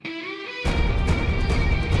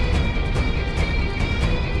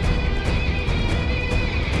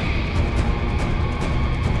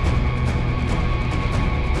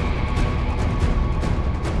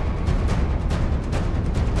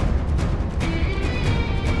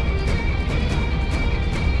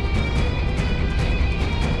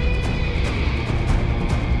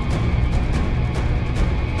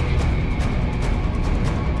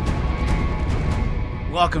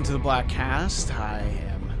Welcome to the Bladtcast. I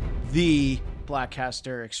am the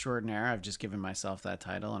Bladtcaster extraordinaire. I've just given myself that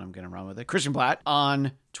title, and I'm going to run with it. Christian Blatt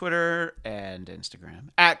on Twitter and Instagram,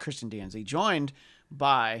 at Christian DNZ, joined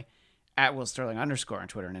by at Will Starling _ on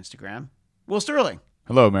Twitter and Instagram. Will Starling.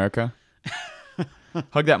 Hello, America.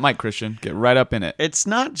 Hug that mic, Christian. Get right up in it. It's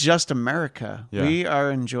not just America. Yeah. We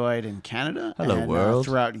are enjoyed in Canada. Hello, and, world.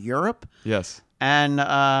 Throughout Europe. Yes. And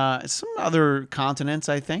some other continents,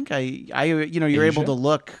 I think. You're able to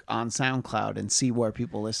look on SoundCloud and see where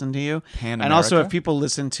people listen to you. Pan-America? And also, if people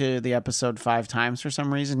listen to the episode 5 times for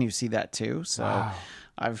some reason, you see that too. So wow.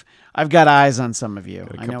 I've got eyes on some of you.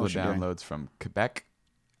 Got a I know couple what of you're doing. downloads from Quebec.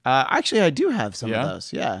 Actually, I do have some of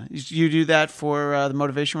those. Yeah, you do that for the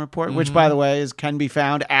Motivation Report, which, by the way, can be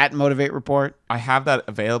found at Motivate Report. I have that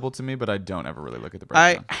available to me, but I don't ever really look at the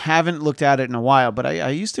breakdown. I haven't looked at it in a while, but I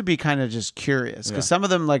used to be kind of just curious because some of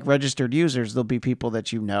them, like registered users, there'll be people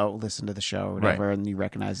that listen to the show or whatever, and you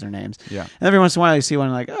recognize their names. Yeah. And every once in a while, you see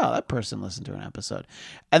one like, oh, that person listened to an episode.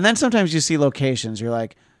 And then sometimes you see locations. You're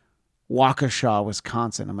like, Waukesha,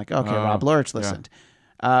 Wisconsin. I'm like, okay, Rob Lurch listened.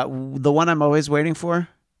 The one I'm always waiting for.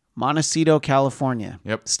 Montecito, California.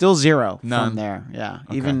 Yep. Still 0 None. from there. Yeah.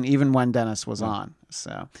 Okay. Even when Dennis was on.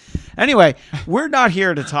 So anyway, we're not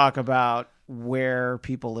here to talk about where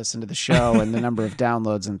people listen to the show and the number of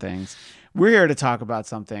downloads and things. We're here to talk about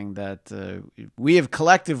something that we have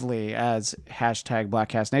collectively, as hashtag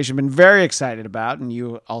Bladtcast Nation, been very excited about, and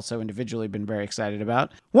you also individually been very excited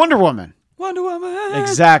about. Wonder Woman. Wonder Woman.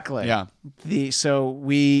 Exactly. Yeah. So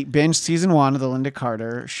we binged season 1 of the Linda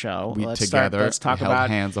Carter show. Let's talk held about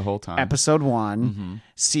hands the whole time. episode 1,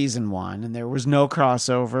 season 1, and there was no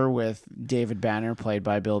crossover with David Banner, played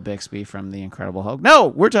by Bill Bixby from The Incredible Hulk. No,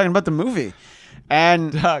 we're talking about the movie.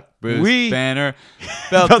 And Bruce Banner,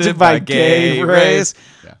 belted by gay race.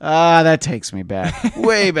 Yeah. That takes me back,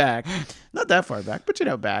 way back. Not that far back,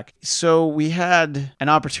 but back. So we had an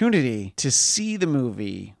opportunity to see the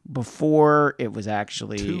movie before it was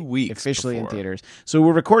actually 2 weeks officially before. in theaters. So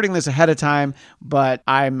we're recording this ahead of time, but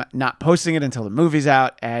I'm not posting it until the movie's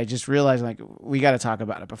out. And I just realized, we got to talk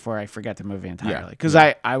about it before I forget the movie entirely. Because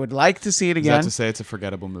I would like to see it again. Is that to say it's a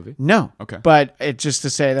forgettable movie? No. Okay. But it's just to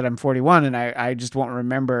say that I'm 41 and I just won't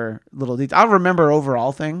remember little details. I'll remember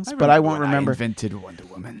overall things, but I won't remember. I invented Wonder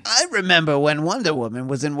Woman. I remember when Wonder Woman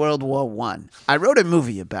was in World War I. I wrote a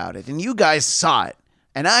movie about it, and you guys saw it,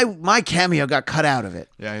 and my cameo got cut out of it.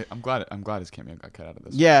 Yeah, I'm glad his cameo got cut out of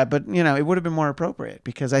this. Yeah, but it would have been more appropriate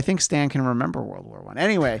because I think Stan can remember World War I.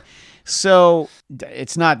 Anyway, so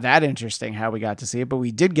it's not that interesting how we got to see it, but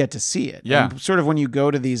we did get to see it. Yeah. And sort of when you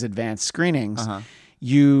go to these advanced screenings,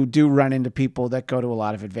 you do run into people that go to a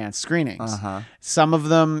lot of advanced screenings. Some of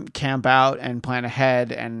them camp out and plan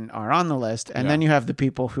ahead and are on the list. And then you have the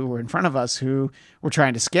people who were in front of us who were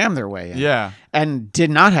trying to scam their way in. Yeah. And did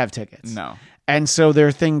not have tickets. No. And so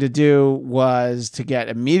their thing to do was to get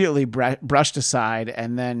immediately brushed aside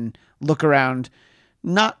and then look around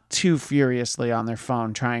not too furiously on their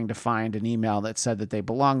phone trying to find an email that said that they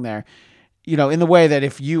belong there. In the way that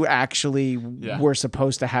if you actually were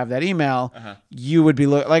supposed to have that email, you would be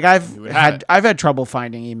like I've had trouble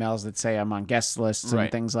finding emails that say I'm on guest lists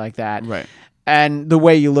and things like that. Right. And the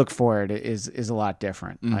way you look for it is a lot lot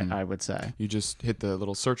different. I would say. You just hit the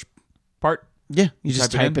little search part. Yeah, you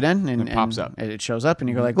just type it in and it pops up. It shows up, and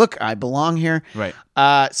you go like, "Look, I belong here." Right.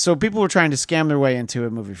 So people were trying to scam their way into a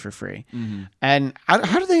movie for free. And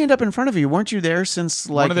how did they end up in front of you? Weren't you there since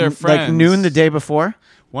One of their friends, noon the day before?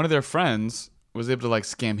 One of their friends was able to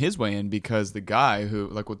scam his way in because the guy who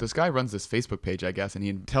this guy runs this Facebook page, I guess, and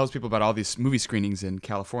he tells people about all these movie screenings in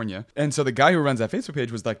California. And so the guy who runs that Facebook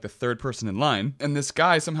page was the third person in line. And this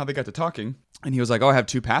guy, somehow they got to talking. And he was like, "Oh, I have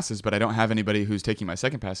 2 passes, but I don't have anybody who's taking my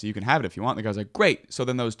second pass, so you can have it if you want." And the guy was like, "Great." So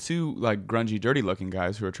then those 2 grungy, dirty-looking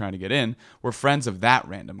guys who were trying to get in were friends of that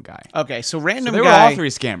random guy. Okay, so random guy. They were all 3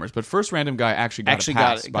 scammers, but first random guy actually got a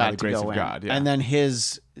pass by the grace of God. Yeah. And then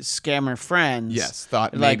his scammer friends,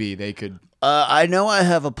 thought maybe they could. I know I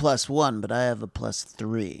have a +1, but I have a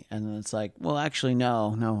 +3, and then it's like, well, actually,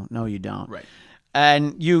 no, you don't. Right.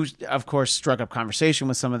 And you, of course, struck up conversation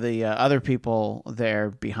with some of the other people there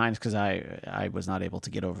behind, because I was not able to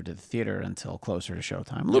get over to the theater until closer to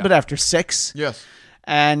showtime, a little bit after 6. Yes.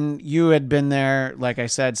 And you had been there, like I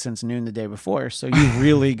said, since noon the day before, so you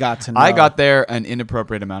really got to know. I got there an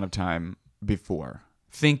inappropriate amount of time before,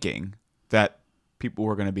 thinking that people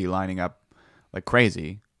were going to be lining up like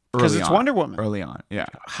crazy. Because it's Wonder Woman. Early on, yeah.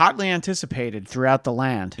 Hotly anticipated throughout the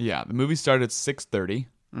land. Yeah, the movie started at 6:30.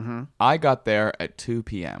 I got there at 2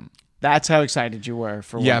 p.m. That's how excited you were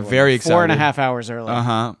for Wonder Woman. Very excited. 4.5 hours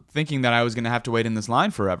early. Thinking that I was going to have to wait in this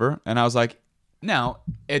line forever. And I was like, Now,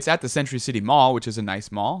 it's at the Century City Mall, which is a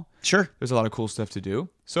nice mall. Sure. There's a lot of cool stuff to do.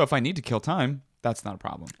 So if I need to kill time, that's not a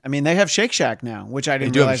problem. I mean, they have Shake Shack now, which I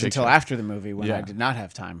didn't do have a realize Shake until Shack. after the movie when Yeah. I did not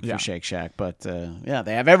have time for Yeah. Shake Shack. But yeah,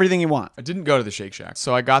 they have everything you want. I didn't go to the Shake Shack.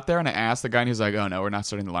 So I got there and I asked the guy and he was like, oh no, we're not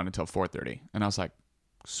starting the line until 4:30. And I was like,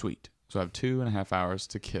 sweet. So I have 2.5 hours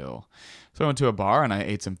to kill. So I went to a bar and I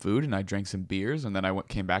ate some food and I drank some beers. And then I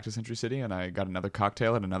came back to Century City and I got another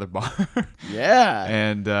cocktail at another bar. Yeah.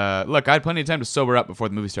 And look, I had plenty of time to sober up before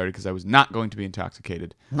the movie started because I was not going to be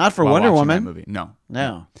intoxicated. Not for while Wonder watching that Woman. movie. No.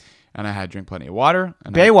 No. And I had drank plenty of water.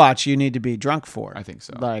 And Baywatch, you need to be drunk for. I think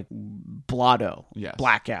so. Like blotto. Yes.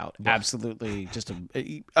 Blackout. Absolutely. Just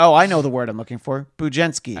a. Oh, I know the word I'm looking for.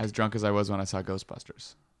 Bujensky. as drunk as I was when I saw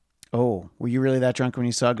Ghostbusters. Oh, were you really that drunk when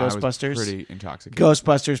you saw Ghostbusters? I was pretty intoxicated.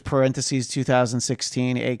 Ghostbusters parentheses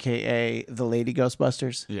 2016, aka the Lady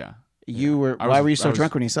Ghostbusters. Yeah. You were. Why were you so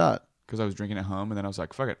drunk when you saw it? Because I was drinking at home, and then I was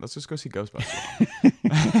like, "Fuck it, let's just go see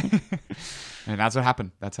Ghostbusters." And that's what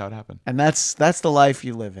happened. That's how it happened. And that's the life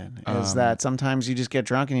you live in. Is that sometimes you just get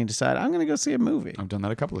drunk and you decide I'm going to go see a movie. I've done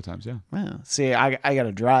that a couple of times. Yeah. Well, see, I got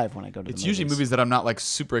to drive when I go to. It's the usually movies that I'm not like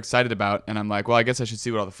super excited about, and I'm like, well, I guess I should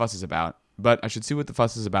see what all the fuss is about. But I should see what the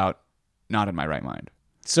fuss is about, not in my right mind.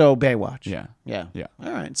 So Baywatch. Yeah. Yeah. Yeah.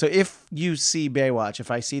 All right. So if you see Baywatch, if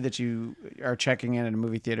I see that you are checking in at a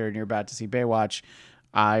movie theater and you're about to see Baywatch,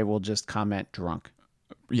 I will just comment drunk.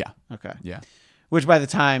 Yeah. Okay. Yeah. Which by the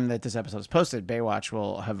time that this episode is posted, Baywatch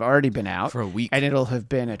will have already been out For a week. and it'll have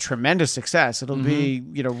been a tremendous success. It'll be,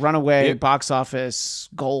 runaway box office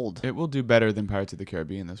gold. It will do better than Pirates of the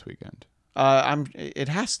Caribbean this weekend. It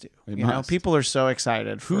has to. It you know, must. people are so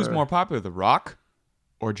excited. Who's more popular, The Rock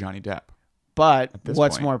or Johnny Depp? But this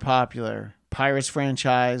what's point? more popular, Pirates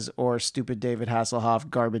franchise or stupid David Hasselhoff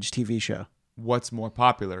garbage TV show? What's more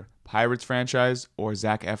popular, Pirates franchise or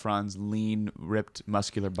Zac Efron's lean, ripped,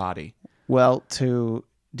 muscular body? Well, to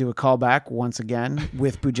do a callback once again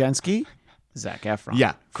with Bujensky, Zac Efron.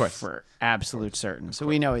 Yeah, of course. For absolute certain. So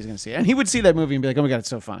we know he's going to see it. And he would see that movie and be like, oh my God, it's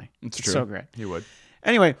so funny. It's It's true. so great. He would.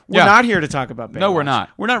 Anyway, we're Yeah. not here to talk about Baywatch. No, we're not.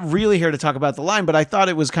 We're not really here to talk about the line, but I thought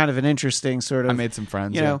it was kind of an interesting sort of... I made some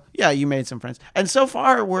friends. You know, you made some friends. And so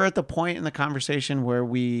far, we're at the point in the conversation where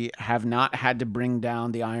we have not had to bring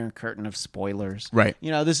down the iron curtain of spoilers. Right. You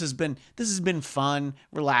know, this has been fun,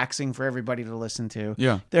 relaxing for everybody to listen to.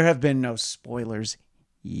 Yeah. There have been no spoilers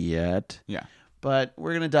yet, Yeah. but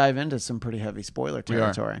we're going to dive into some pretty heavy spoiler We are.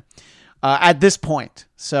 territory. At this point.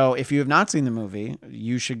 So if you have not seen the movie,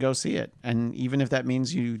 you should go see it. And even if that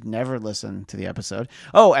means you never listen to the episode.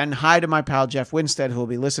 Oh, and hi to my pal Jeff Winstead, who will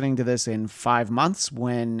be listening to this in 5 months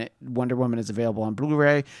when Wonder Woman is available on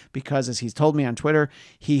Blu-ray, because as he's told me on Twitter,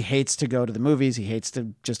 he hates to go to the movies. He hates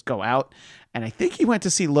to just go out. And I think he went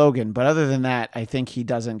to see Logan, but other than that, I think he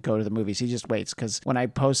doesn't go to the movies. He just waits, because when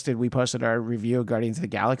we posted our review of Guardians of the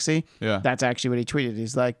Galaxy, Yeah. that's actually what he tweeted.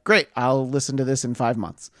 He's like, great, I'll listen to this in 5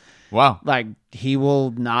 months. Wow. Like, he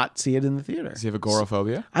will not see it in the theater. Does he have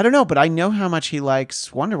agoraphobia? I don't know, but I know how much he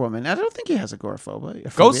likes Wonder Woman. I don't think he has agoraphobia.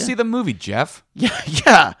 Go see the movie, Jeff.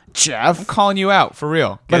 Yeah, Jeff. I'm calling you out for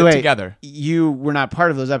real. By Get the it way, together. you were not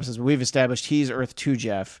part of those episodes, but we've established he's Earth 2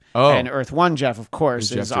 Jeff. Oh. And Earth 1 Jeff, of course, Is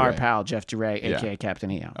Jeff is our DeRay. pal, Jeff DeRay, Yeah. a.k.a. Captain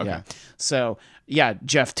EO. Okay. Yeah. So, yeah,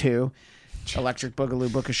 Jeff 2, Electric Boogaloo,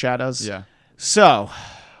 Book of Shadows. Yeah. So,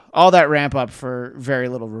 all that ramp up for very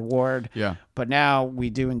little reward. Yeah. But now we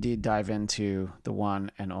do indeed dive into the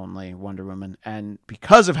one and only Wonder Woman. And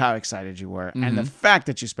because of how excited you were and the fact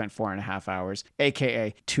that you spent 4.5 hours,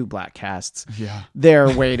 aka 2 Bladtcasts, Yeah. they're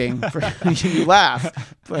waiting for you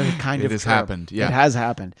laugh. But it kind It of has true. happened, yeah. It has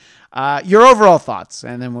happened. Your overall thoughts,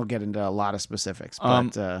 and then we'll get into a lot of specifics.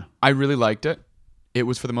 But I really liked it. It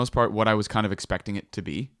was, for the most part, what I was kind of expecting it to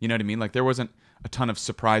be. You know what I mean? Like, there wasn't a ton of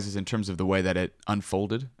surprises in terms of the way that it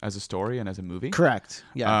unfolded as a story and as a movie. correct.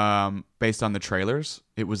 Yeah. Based on the trailers,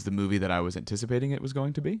 it was the movie that I was anticipating it was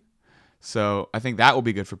going to be. So I think that will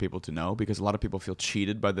be good for people to know, because a lot of people feel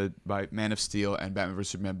cheated by Man of Steel and Batman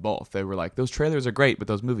vs Superman both. They were like, those trailers are great, but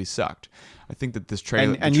those movies sucked. I think that this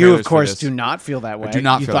trailer and you, of course, do not feel that way. do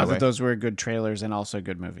not you feel thought that way. those were good trailers and also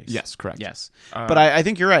good movies. Yes, correct. Yes. But I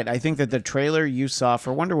think you're right. I think that the trailer you saw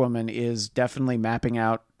for Wonder Woman is definitely mapping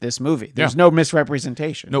out this movie. There's no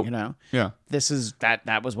misrepresentation. Nope. You know? Yeah. This is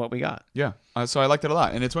that was what we got. Yeah. So I liked it a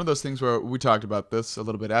lot. And it's one of those things where we talked about this a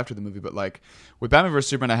little bit after the movie, but like with Batman vs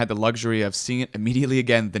Superman, I had the luxury of seeing it immediately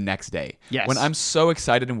again the next day. Yes. When I'm so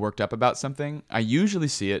excited and worked up about something, I usually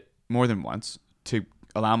see it more than once to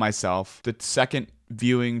allow myself the second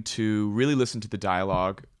viewing to really listen to the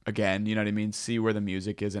dialogue, again, you know what I mean? See where the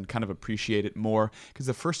music is and kind of appreciate it more. Because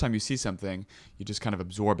the first time you see something, you just kind of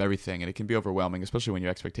absorb everything, and it can be overwhelming, especially when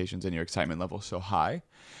your expectations and your excitement level is so high.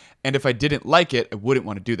 And if I didn't like it, I wouldn't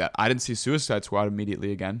want to do that. I didn't see Suicide Squad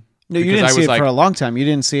immediately again. No, you didn't see it for a long time. You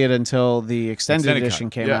didn't see it until the extended edition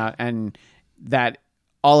came yeah. out, and that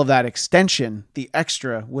all of that extension, the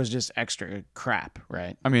extra, was just extra crap,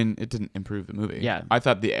 right? I mean, it didn't improve the movie. Yeah. I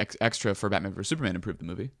thought the extra for Batman vs. Superman improved the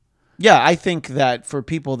movie. Yeah, I think that for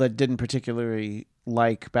people that didn't particularly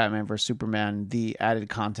like Batman vs. Superman, the added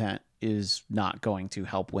content is not going to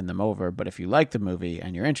help win them over. But if you like the movie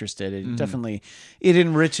and you're interested, it definitely it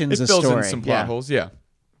enriches the story. It fills in some plot holes, yeah.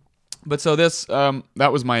 But so this,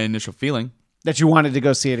 that was my initial feeling. That you wanted to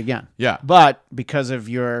go see it again. Yeah. But because of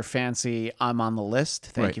your fancy, I'm on the list,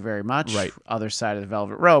 thank you very much. Right. Other side of the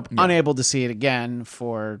velvet rope, unable to see it again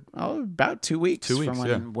for about 2 weeks. 2 weeks,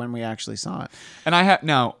 from when we actually saw it. And I have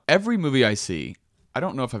now, every movie I see, I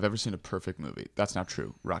don't know if I've ever seen a perfect movie. That's not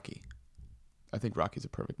true. Rocky. I think Rocky's a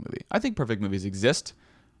perfect movie. I think perfect movies exist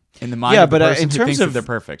in the mind of the person who thinks that they're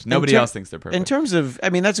perfect. Nobody else thinks they're perfect. In terms of,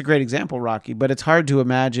 I mean, that's a great example, Rocky, but it's hard to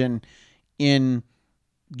imagine in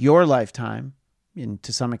your lifetime, and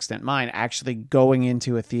to some extent mine, actually going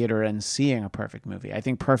into a theater and seeing a perfect movie. I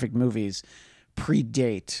think perfect movies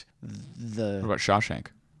predate the... What about Shawshank?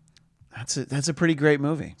 That's a pretty great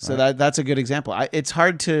movie. So that's a good example. It's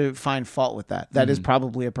hard to find fault with that. That is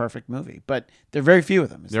probably a perfect movie, but there are very few of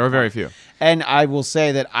them. There are very few. And I will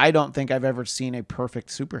say that I don't think I've ever seen a perfect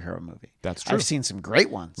superhero movie. That's true. I've seen some great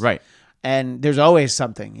ones. Right. And there's always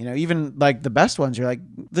something, even like the best ones, you're like,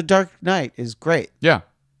 The Dark Knight is great. Yeah.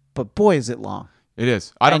 But boy, is it long. It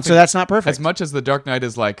is. I don't think so that's not perfect. As much as The Dark Knight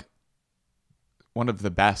is like one of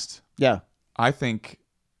the best. Yeah. I think...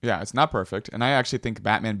 Yeah, it's not perfect. And I actually think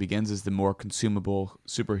Batman Begins is the more consumable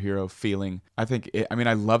superhero feeling. I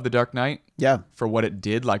love The Dark Knight. Yeah. For what it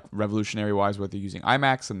did, like revolutionary-wise, whether using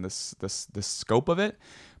IMAX and the scope of it.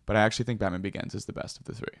 But I actually think Batman Begins is the best of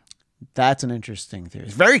the three. That's an interesting theory.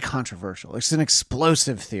 It's very controversial. It's an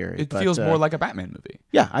explosive theory. It feels more like a Batman movie.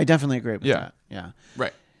 Yeah, I definitely agree with that. Yeah.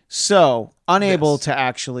 Right. So, unable to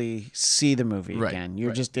actually see the movie again.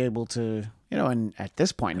 You're just able to... and at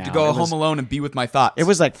this point now, to go home alone and be with my thoughts. It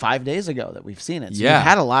was like 5 days ago that we've seen it. So you've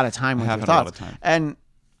had a lot of time with your thoughts. A lot of time. And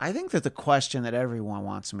I think that the question that everyone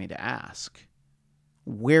wants me to ask,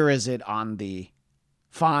 where is it on the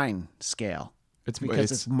fine scale?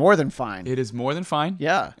 It's more than fine. It is more than fine.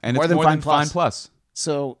 Yeah. And it's more than fine plus.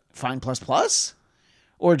 So fine plus?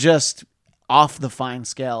 Or just off the fine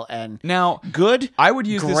scale and now good? I would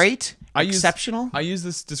use great, exceptional? I use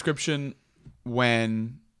this description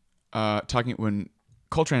when when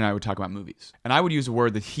Coltrane and I would talk about movies, and I would use a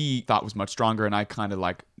word that he thought was much stronger, and I kind of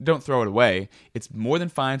like, don't throw it away. It's more than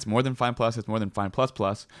fine. It's more than fine plus. It's more than fine plus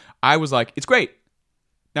plus. I was like, it's great.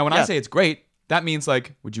 Now, when I say it's great, that means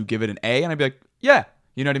like, would you give it an A? And I'd be like, yeah.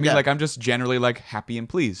 You know what I mean? Yeah. Like, I'm just generally like happy and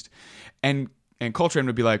pleased. And Coltrane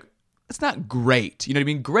would be like, it's not great. You know what I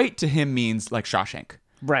mean? Great to him means like Shawshank.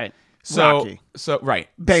 Right. So, Rocky. Right.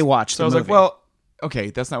 Baywatch. So I was like, well, okay,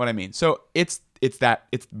 that's not what I mean. So it's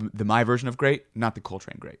my version of great, not the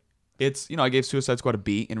Coltrane great. It's, I gave Suicide Squad a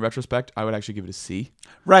B. In retrospect, I would actually give it a C.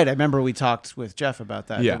 Right. I remember we talked with Jeff about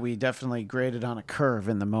that. Yeah. That we definitely graded on a curve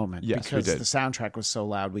in the moment. Yes, because we did. the soundtrack was so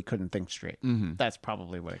loud we couldn't think straight. Mm-hmm. That's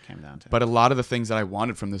probably what it came down to. But a lot of the things that I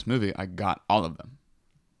wanted from this movie, I got all of them.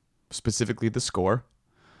 Specifically, the score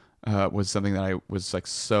was something that I was like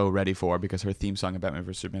so ready for, because her theme song in Batman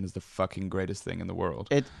vs. Superman is the fucking greatest thing in the world.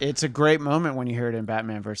 It's a great moment when you hear it in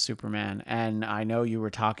Batman vs. Superman. And I know you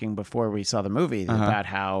were talking before we saw the movie about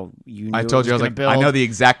how you knew I told you, I was like, I know the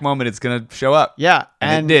exact moment it's going to show up. Yeah.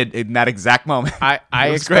 And it did in that exact moment. I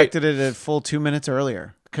expected it a full 2 minutes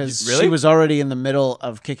earlier. Because she was already in the middle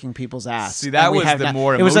of kicking people's ass. See, that was the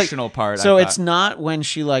more emotional part. So it's not when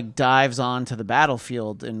she like dives onto the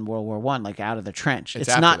battlefield in World War I, like out of the trench. It's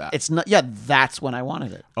not. That. It's not. Yeah, that's when I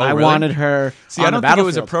wanted it. Oh, I really? wanted her. See, I don't think it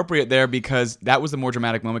was appropriate there, because that was the more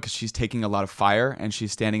dramatic moment, because she's taking a lot of fire and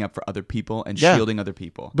she's standing up for other people and shielding other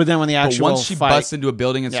people. But then when the actual once she busts into a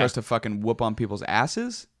building and starts to fucking whoop on people's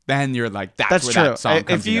asses, then you're like, that's where true. That song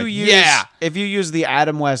comes in. If you use the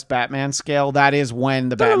Adam West Batman scale, that is when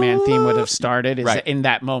the Batman theme would have started. Is in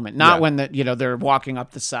that moment, not when they're walking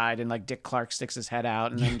up the side and like Dick Clark sticks his head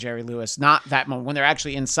out and then Jerry Lewis. Not that moment when they're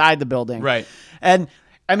actually inside the building. Right. And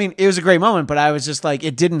I mean, it was a great moment, but I was just like,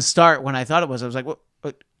 it didn't start when I thought it was. I was like, well,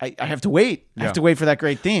 I have to wait. I have to wait for that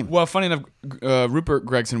great theme. Well, funny enough, Rupert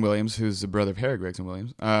Gregson Williams, who's the brother of Harry Gregson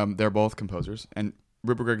Williams, they're both composers, and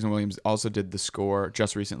Rupert Gregson Williams also did the score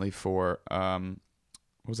just recently for what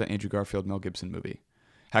was that Andrew Garfield Mel Gibson movie,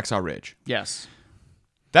 Hacksaw Ridge. Yes.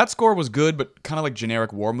 That score was good, but kind of like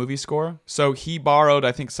generic war movie score. So he borrowed,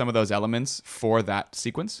 I think, some of those elements for that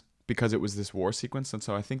sequence because it was this war sequence, and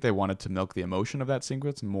so I think they wanted to milk the emotion of that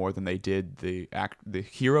sequence more than they did the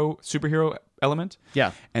superhero element.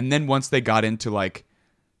 Yeah. And then once they got into like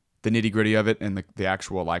the nitty gritty of it and the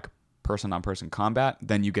actual like person-on-person combat,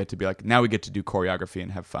 then you get to be like, now we get to do choreography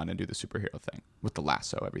and have fun and do the superhero thing with the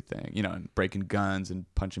lasso, everything, and breaking guns and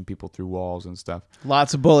punching people through walls and stuff.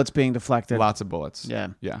 Lots of bullets being deflected. Lots of bullets. Yeah.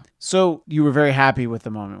 Yeah. So you were very happy with the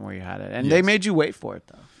moment where you had it. And they made you wait for it,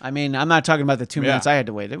 though. I mean, I'm not talking about the 2 minutes I had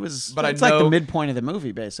to wait. It's like the midpoint of the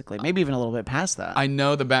movie, basically. Maybe even a little bit past that. I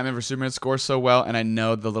know the Batman vs. Superman score so well, and I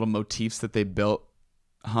know the little motifs that they built.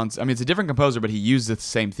 It's a different composer, but he used the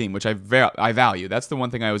same theme, which I value. That's the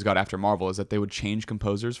one thing I always got after Marvel, is that they would change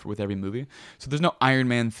composers with every movie. So there's no Iron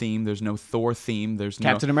Man theme, there's no Thor theme, there's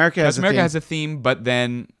Captain America has a theme, but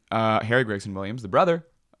then Harry Gregson Williams, the brother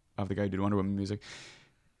of the guy who did Wonder Woman music,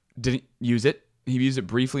 didn't use it. He used it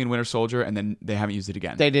briefly in Winter Soldier, and then they haven't used it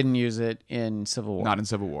again. They didn't use it in Civil War. Not in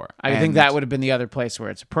Civil War. I think that would have been the other place where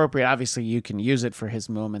it's appropriate. Obviously, you can use it for his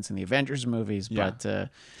moments in the Avengers movies, but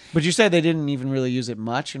you said they didn't even really use it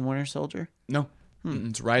much in Winter Soldier? No.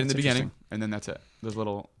 It's right in the beginning, and then that's it. There's a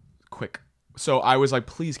little quick. So I was like,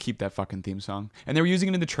 please keep that fucking theme song. And they were using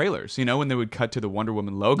it in the trailers, when they would cut to the Wonder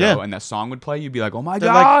Woman logo and that song would play, you'd be like, oh my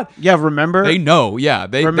God. Remember? They know,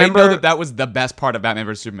 They know that was the best part of Batman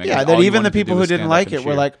vs. Superman. Yeah, that even the people who didn't like it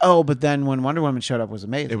were like, oh, but then when Wonder Woman showed up, it was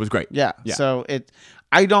amazing. It was great. Yeah. So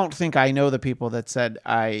I don't think I know the people that said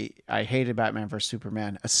I hated Batman vs.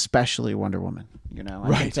 Superman, especially Wonder Woman.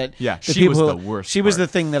 I think that she was the worst. She was the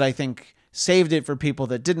thing that I think saved it for people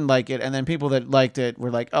that didn't like it, and then people that liked it were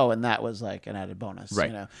like, oh, and that was like an added bonus.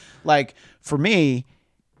 Right. Like for me,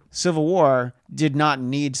 Civil War did not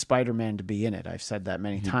need Spider-Man to be in it. I've said that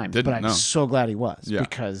many times, but I'm so glad he was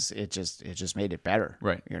because it just made it better.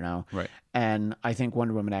 Right. Right. And I think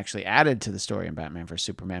Wonder Woman actually added to the story in Batman vs.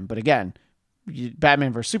 Superman. But again,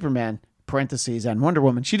 Batman vs. Superman, parentheses, and Wonder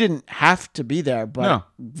Woman, she didn't have to be there, but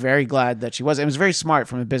very glad that she was. It was very smart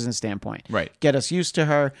from a business standpoint. Right. Get us used to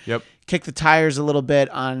her. Yep. Kick the tires a little bit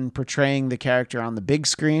on portraying the character on the big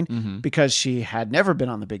screen because she had never been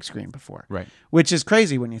on the big screen before. Right. Which is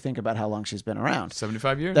crazy when you think about how long she's been around.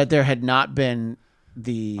 75 years? That there had not been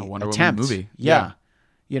the Wonder attempt. Woman movie. Yeah.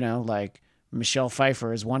 Like Michelle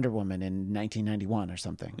Pfeiffer as Wonder Woman in 1991 or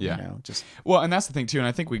something. Yeah. Well, and that's the thing too, and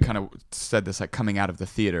I think we kind of said this like coming out of the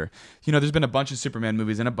theater. There's been a bunch of Superman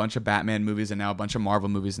movies and a bunch of Batman movies and now a bunch of Marvel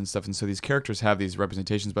movies and stuff, and so these characters have these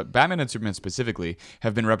representations, but Batman and Superman specifically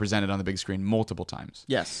have been represented on the big screen multiple times.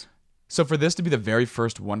 Yes. So for this to be the very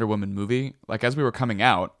first Wonder Woman movie, like as we were coming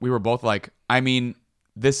out, we were both like,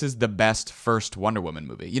 this is the best first Wonder Woman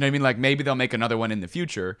movie. You know what I mean? Like maybe they'll make another one in the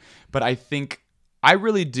future, but I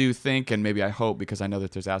really do think, and maybe I hope, because I know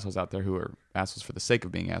that there's assholes out there who are assholes for the sake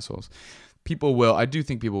of being assholes. I do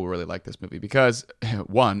think people will really like this movie because,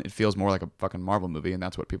 one, it feels more like a fucking Marvel movie, and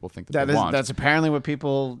that's what people think they want. That's apparently what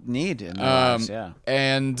people need in their lives, yeah.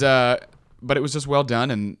 And, but it was just well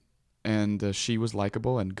done, and she was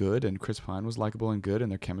likable and good, and Chris Pine was likable and good,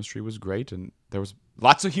 and their chemistry was great, and there was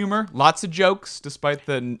lots of humor, lots of jokes, despite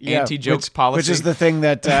the anti-jokes policy. Which is the thing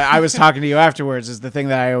that I was talking to you afterwards, is the thing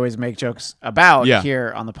that I always make jokes about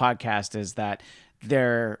here on the podcast, is that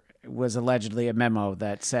there was allegedly a memo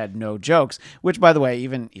that said no jokes, which, by the way,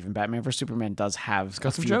 even Batman vs. Superman does have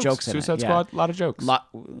a few jokes in Suicide it. Squad, a lot of jokes.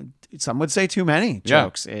 Some would say too many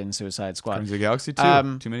jokes in Suicide Squad. Guardians of the Galaxy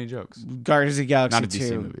 2, too many jokes. Guardians of the Galaxy Not a 2,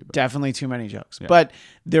 DC movie, definitely too many jokes. Yeah. But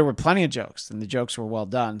there were plenty of jokes, and the jokes were well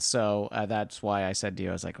done. So that's why I said to you,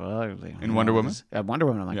 I was like, well... In Wonder Woman? Wonder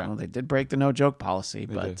Woman, I'm like, well, they did break the no-joke policy,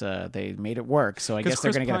 but they made it work. So I guess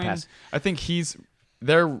they're going to get a pass. I think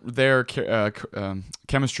their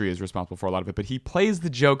chemistry is responsible for a lot of it, but he plays the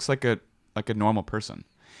jokes like a normal person.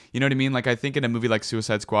 You know what I mean? Like I think in a movie like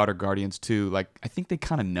Suicide Squad or Guardians 2, like I think they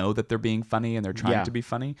kind of know that they're being funny and they're trying to be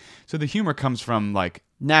funny. So the humor comes from like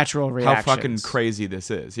natural reactions. How fucking crazy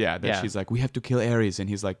this is. Yeah, she's like, we have to kill Ares, and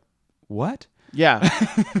he's like, what? Yeah.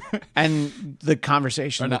 And the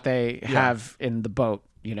conversation that they have in the boat,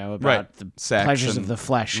 about the sex pleasures of the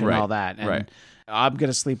flesh and all that. And I'm going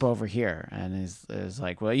to sleep over here. And he's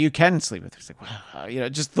like, well, you can sleep with her. He's like, well,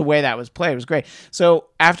 just the way that was played was great. So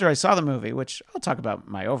after I saw the movie, which I'll talk about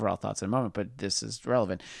my overall thoughts in a moment, but this is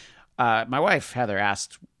relevant. My wife, Heather,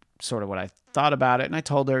 asked sort of what I thought about it. And I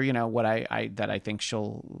told her, what that I think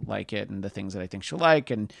she'll like it and the things that I think she'll like.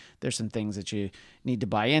 And there's some things that you need to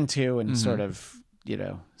buy into and sort of,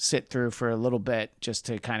 sit through for a little bit just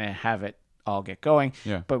to kind of have it all get going.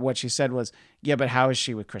 Yeah. But what she said was, yeah, but how is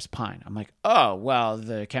she with Chris Pine? I'm like, oh, well,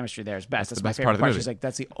 the chemistry there is best. That's the my best favorite part of the part. movie. She's like,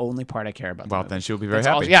 that's the only part I care about. Well, the movie. then she'll be very That's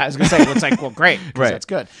happy. all, yeah, I was going to say, it's like, well, great, because Right. that's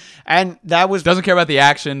good. And that was... Doesn't care about the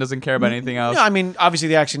action, doesn't care about anything else. No, I mean, obviously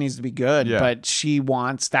the action needs to be good, Yeah. but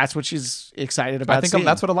that's what she's excited about I think seeing.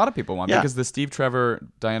 that's what a lot of people want Yeah. because the Steve Trevor,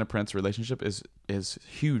 Diana Prince relationship is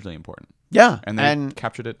hugely important. Yeah. And they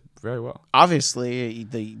captured it very well. Obviously,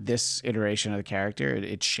 this iteration of the character,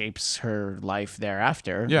 it shapes her life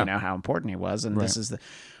thereafter, Yeah. you know, how important he was. And this is the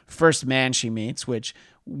first man she meets, which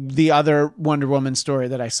the other Wonder Woman story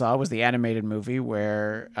that I saw was the animated movie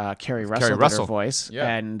where Carrie Russell did her voice. Yeah.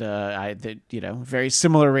 And I did, very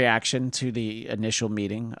similar reaction to the initial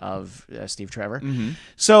meeting of Steve Trevor. Mm-hmm.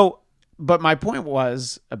 So, but my point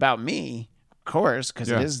was about me, of course, because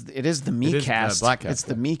Yeah. it is the me cast. Bladtcast, It's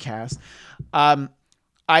the me cast.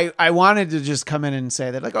 I wanted to just come in and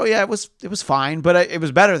say that, like, oh yeah, it was fine, but it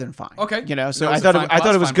was better than fine. Okay. So No, I it's thought a fine I thought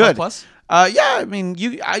plus, it was fine good. plus? Yeah, I mean,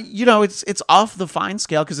 it's off the fine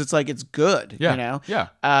scale because it's like it's good. Yeah.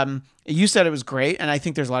 Yeah. You said it was great, and I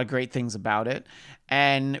think there's a lot of great things about it.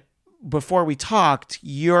 And before we talked,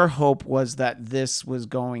 your hope was that this was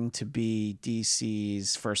going to be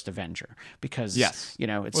DC's first Avenger because Yes.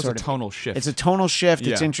 it's a tonal shift. It's a tonal shift.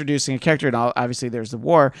 It's Yeah. introducing a character, and obviously there's the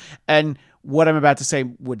war. And what I'm about to say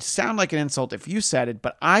would sound like an insult if you said it,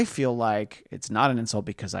 but I feel like it's not an insult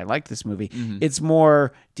because I like this movie. Mm-hmm. It's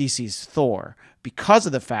more DC's Thor because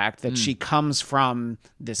of the fact that she comes from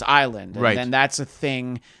this island. And Right. then that's a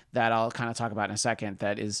thing that I'll kind of talk about in a second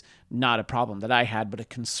that is not a problem that I had, but a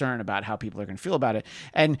concern about how people are going to feel about it.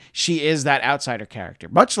 And she is that outsider character,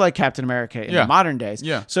 much like Captain America in the modern days.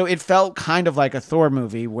 Yeah. So it felt kind of like a Thor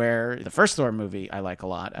movie where the first Thor movie I like a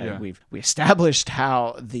lot. Yeah. We established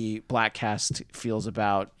how the Bladtcast feels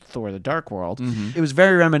about Thor: The Dark World. Mm-hmm. It was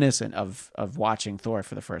very reminiscent of watching Thor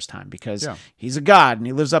for the first time because Yeah. he's a god and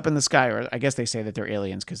he lives up in the sky, or I guess they say that they're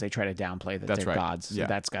aliens because they try to downplay that That's they're right. gods. So Yeah.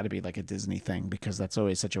 that's got to be like a Disney thing because that's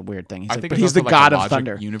always such a weird thing. He's I like, think but it's he's the also god like a of logic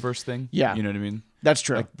thunder. universe thing. Yeah. You know what I mean? That's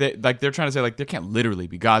true. They're trying to say like there can't literally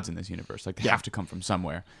be gods in this universe. Like they have to come from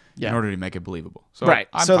somewhere in order to make it believable. So right.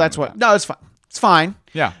 I'm So fine that's with what. that. No, it's fine. It's fine.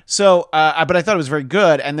 Yeah. So, but I thought it was very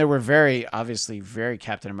good, and there were obviously very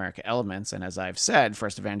Captain America elements. And as I've said,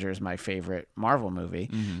 First Avenger is my favorite Marvel movie.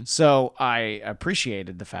 Mm-hmm. So I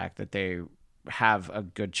appreciated the fact that they have a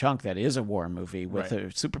good chunk that is a war movie with a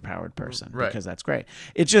superpowered person because that's great.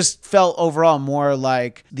 It just felt overall more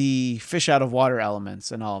like the fish out of water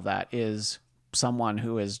elements and all of that is someone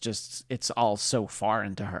who is just, it's all so far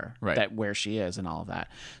into her that where she is and all of that.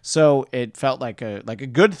 So it felt like a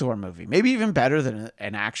good Thor movie, maybe even better than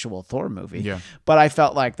an actual Thor movie. Yeah. But I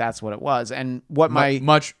felt like that's what it was. And what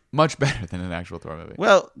much better than an actual Thor movie.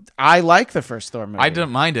 well, I like the first Thor movie. I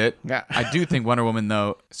didn't mind it. Yeah. I do think Wonder Woman,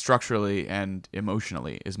 though, structurally and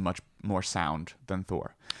emotionally, is much more sound than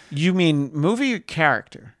Thor. You mean movie or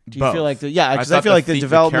character? Do you Both. feel like because I thought feel like the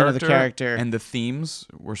development of the character and the themes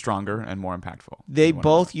were stronger and more impactful. they than Wonder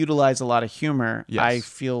both utilize a lot of humor. Yes. I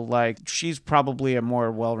feel like she's probably a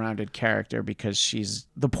more well-rounded character because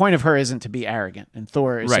the point of her isn't to be arrogant, and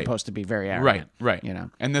Thor is supposed to be very arrogant. Right. You know.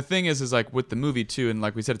 And the thing is like with the movie too, and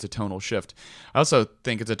like we said, it's a tonal shift. I also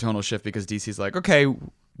think it's a tonal shift because DC's like, okay,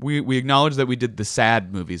 we acknowledge that we did the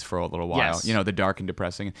sad movies for a little while, Yes. the dark and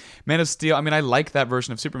depressing. Man of Steel, I mean, I like that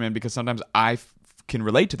version of Superman because sometimes I can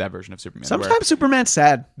relate to that version of Superman. Sometimes Superman's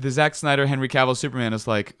sad. The Zack Snyder, Henry Cavill Superman is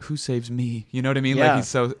like, who saves me? You know what I mean? Yeah. Like he's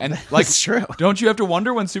so, and like, That's true. Don't you have to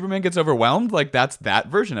wonder when Superman gets overwhelmed? Like that's that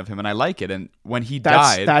version of him, and I like it. And when he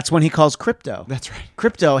died, That's when he calls Crypto. that's right.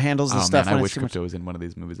 Crypto handles the Oh stuff man, I when wish it's too much. Crypto was in one of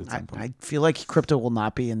these movies at some point. I feel like Crypto will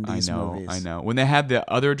not be in these movies. I know. When they had the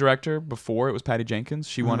other director before, it was Patty Jenkins.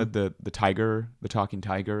 Mm-hmm. She wanted the tiger, the talking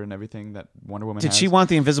tiger, and everything that Wonder Woman. Did has. she want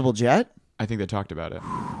the invisible jet? I think they talked about it,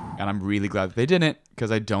 and I'm really glad that they didn't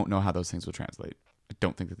because I don't know how those things will translate. I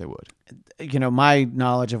don't think that they would. My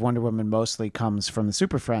knowledge of Wonder Woman mostly comes from the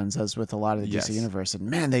Super Friends, as with a lot of the Yes. DC universe. And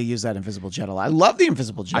man, they use that invisible jet a lot. I love the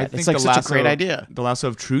invisible jet. I think It's like the such lasso, a great idea. The lasso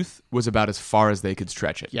of truth was about as far as they could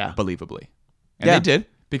stretch it. Yeah. Believably, and Yeah. they did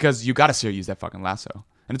because you got to see her use that fucking lasso,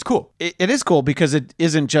 and it's cool. It is cool because it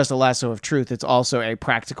isn't just a lasso of truth. It's also a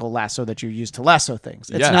practical lasso that you use to lasso things.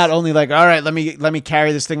 It's Yes. not only like, all right, let me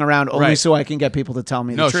carry this thing around only Right. so I can get people to tell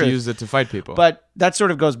me No, the truth. she used it to fight people. But that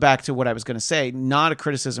sort of goes back to what I was going to say. Not a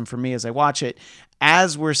criticism for me as I watch it.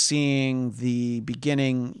 As we're seeing the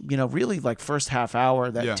beginning, really like first half hour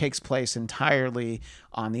that takes place entirely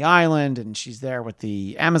on the island, and she's there with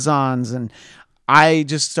the Amazons, and I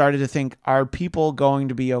just started to think, are people going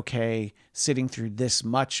to be okay sitting through this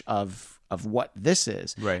much of what this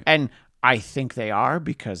is? Right. And I think they are,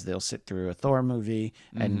 because they'll sit through a Thor movie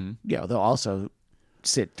and they'll also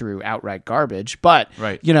sit through outright garbage. But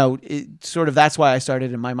that's why I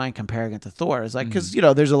started in my mind comparing it to Thor. Is like, because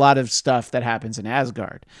there's a lot of stuff that happens in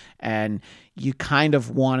Asgard, and you kind of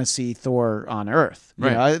want to see Thor on Earth.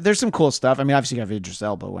 There's some cool stuff. I mean, obviously you have Idris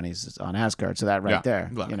Elba when he's on Asgard, so that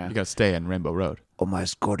there. You got to stay in Rainbow Road. Oh my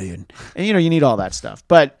Asgardian, and you need all that stuff.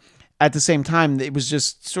 But at the same time, it was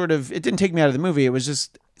just sort of, it didn't take me out of the movie. It was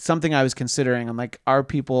just something I was considering. I'm like, are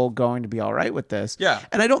people going to be all right with this? Yeah.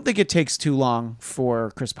 And I don't think it takes too long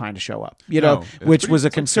for Chris Pine to show up, which was a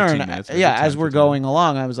concern. Minutes, as we're going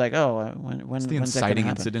along, I was like, when's the inciting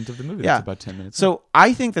incident of the movie. Yeah. That's about 10 minutes. So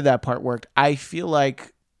I think that part worked. I feel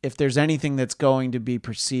like if there's anything that's going to be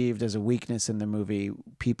perceived as a weakness in the movie,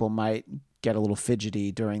 people might get a little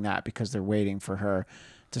fidgety during that because they're waiting for her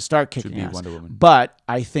to start kicking ass. Wonder Woman. But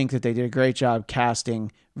I think that they did a great job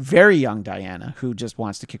casting very young Diana, who just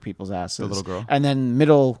wants to kick people's asses. The little girl. And then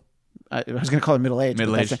I was going to call it middle age.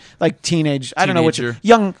 Like teenage. I don't know which.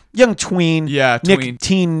 Young tween. Yeah, tween.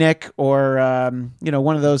 Teen Nick, or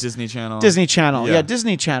one of those. Disney Channel. Yeah,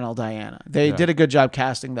 Disney Channel Diana. They did a good job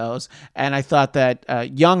casting those, and I thought that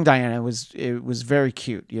young Diana was very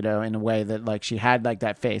cute. In a way that like she had like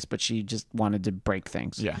that face, but she just wanted to break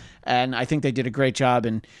things. Yeah, and I think they did a great job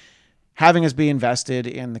in having us be invested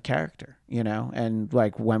in the character. And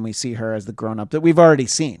like when we see her as the grown up that we've already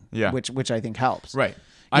seen. Yeah, which I think helps. Right.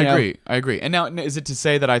 I agree. And now, is it to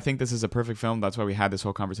say that I think this is a perfect film? That's why we had this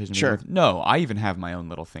whole conversation. Sure. No, I even have my own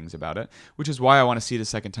little things about it, which is why I want to see it a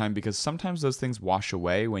second time, because sometimes those things wash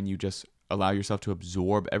away when you just allow yourself to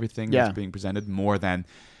absorb everything that's being presented, more than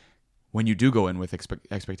when you do go in with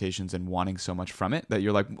expectations and wanting so much from it that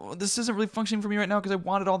you're like, well, this isn't really functioning for me right now because I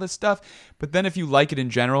wanted all this stuff. But then if you like it in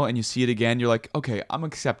general and you see it again, you're like, okay, I'm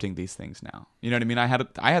accepting these things now. You know what I mean? I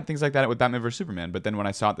had things like that with Batman vs Superman, but then when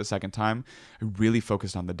I saw it the second time, I really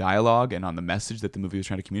focused on the dialogue and on the message that the movie was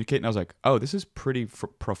trying to communicate. And I was like, oh, this is pretty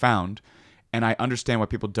profound. And I understand why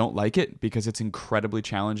people don't like it, because it's incredibly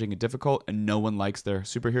challenging and difficult, and no one likes their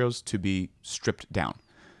superheroes to be stripped down.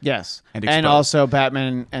 Yes. And also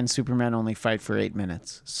Batman and Superman only fight for 8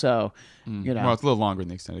 minutes. So, Well, it's a little longer in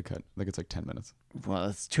the extended cut. I think it's like 10 minutes. Well,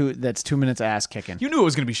 that's 2 minutes ass kicking. You knew it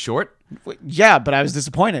was going to be short. Yeah, but I was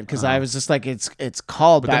disappointed because I was just like, it's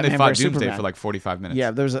called Batman then they fought vs Doomsday Superman for like 45 minutes. Yeah,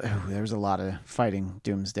 there was a lot of fighting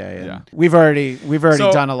Doomsday. And we've already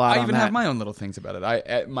done a lot on that. I even have my own little things about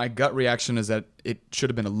it. My gut reaction is that it should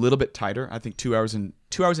have been a little bit tighter. I think 2 hours and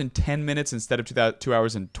 10 minutes instead of 2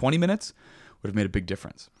 hours and 20 minutes would have made a big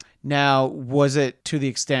difference. Now, was it to the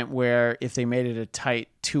extent where if they made it a tight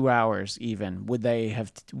 2 hours even, would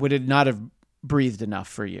it not have breathed enough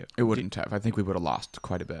for you? It wouldn't have. I think we would have lost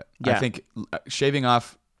quite a bit. Yeah. I think shaving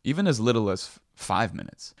off even as little as 5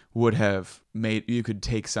 minutes would have made, you could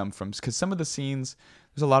take some from, because some of the scenes,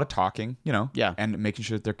 there's a lot of talking, and making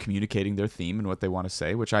sure that they're communicating their theme and what they want to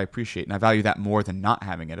say, which I appreciate. And I value that more than not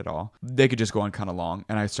having it at all. They could just go on kind of long.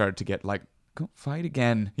 And I started to get like, go fight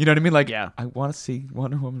again. You know what I mean? Like, I want to see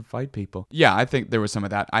Wonder Woman fight people. Yeah, I think there was some of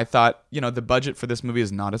that. I thought, the budget for this movie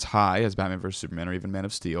is not as high as Batman vs. Superman or even Man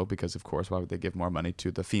of Steel, because, of course, why would they give more money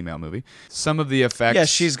to the female movie? Some of the effects... Yeah,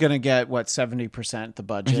 she's going to get, 70% the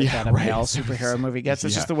budget that a male superhero movie gets.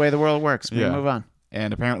 It's just the way the world works. We move on.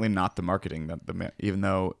 And apparently not the marketing, even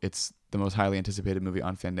though it's the most highly anticipated movie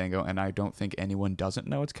on Fandango, and I don't think anyone doesn't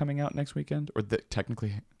know it's coming out next weekend, or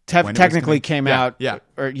technically came out. Yeah.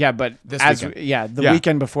 But this weekend. The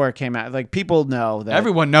weekend before it came out. Like, people know that.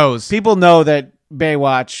 Everyone knows. People know that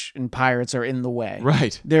Baywatch and Pirates are in the way.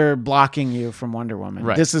 Right. They're blocking you from Wonder Woman.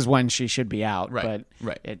 Right. This is when she should be out, right.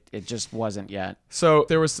 but it just wasn't yet. So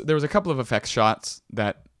there was a couple of effects shots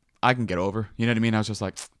that I can get over. You know what I mean? I was just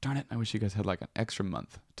like, darn it, I wish you guys had like an extra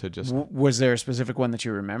month to just... Was there a specific one that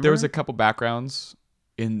you remember? There was a couple backgrounds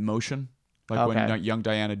in motion. Like when young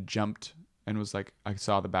Diana jumped and was like, I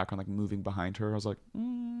saw the background like moving behind her. I was like,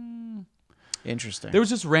 Interesting. There was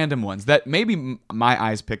just random ones that maybe my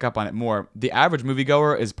eyes pick up on it more. The average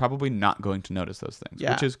moviegoer is probably not going to notice those things,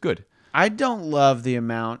 which is good. I don't love the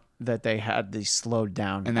amount that they had the slowed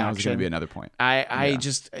down and that action. Was going to be another point. I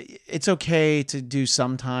just, it's okay to do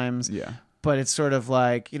sometimes. Yeah. But it's sort of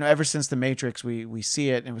like, ever since The Matrix, we see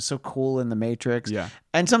it, and it was so cool in The Matrix. Yeah.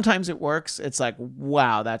 And sometimes it works. It's like,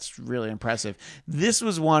 wow, that's really impressive. This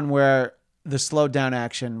was one where the slowed down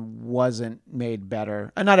action wasn't made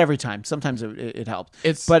better. Not every time. Sometimes it helped.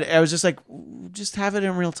 But I was just like, just have it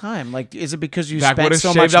in real time. Like, is it because you spent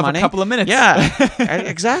so much money? A couple of minutes. Yeah,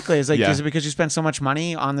 exactly. It's like, is it because you spent so much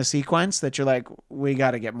money on the sequence that you're like, we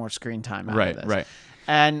got to get more screen time out of this? Right.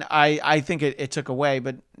 And I think it took away,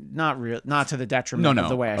 but not to the detriment of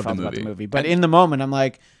the way I felt about the movie. But in the moment, I'm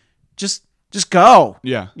like, just go.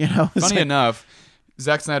 Yeah. You know, Funny enough,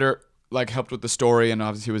 Zack Snyder helped with the story, and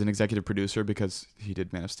obviously he was an executive producer because he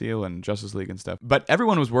did Man of Steel and Justice League and stuff. But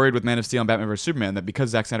everyone was worried with Man of Steel and Batman vs Superman that because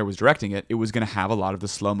Zack Snyder was directing it, it was going to have a lot of the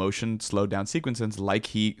slow motion, slowed down sequences like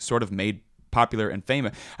he sort of made popular and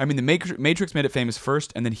famous. I mean, the Matrix made it famous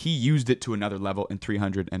first, and then he used it to another level in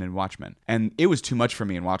 300 and in Watchmen. And it was too much for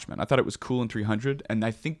me in Watchmen. I thought it was cool in 300, and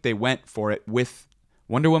I think they went for it with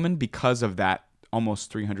Wonder Woman because of that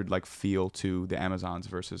almost 300 feel to the Amazons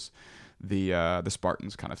versus the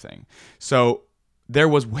Spartans kind of thing. So there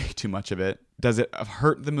was way too much of it. Does it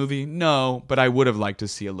hurt the movie? No, but I would have liked to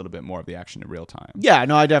see a little bit more of the action in real time. Yeah,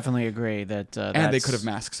 no, I definitely agree that. And they could have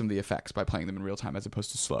masked some of the effects by playing them in real time as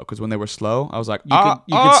opposed to slow. Because when they were slow, I was like, you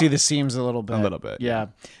could see the seams a little bit. A little bit. Yeah.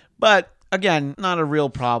 But again, not a real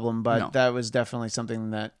problem, but No. that was definitely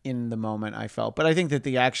something that in the moment I felt. But I think that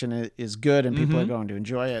the action is good and people are going to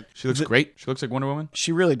enjoy it. She looks great. She looks like Wonder Woman.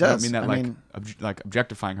 She really I does. don't mean that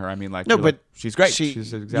objectifying her. I mean no, but she's great.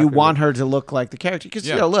 She's exactly you want her to look like the character because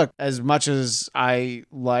Yeah. look, as much as I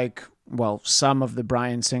like some of the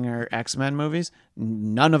Bryan Singer X-Men movies,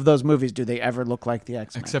 none of those movies do they ever look like the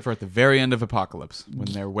X-Men. Except for at the very end of Apocalypse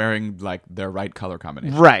when they're wearing their right color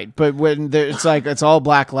combination. Right, but when it's all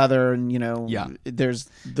black leather and there's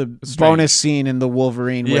the bonus scene in the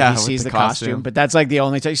Wolverine where he sees the costume, but that's the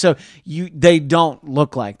only time. So they don't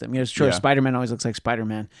look like them. It's true. Yeah. Spider-Man always looks like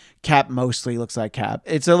Spider-Man. Cap mostly looks like Cap.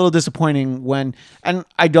 It's a little disappointing and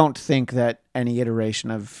I don't think that any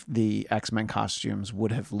iteration of the X-Men costumes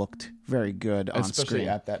would have looked very good on Especially screen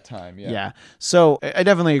at that time. Yeah. So I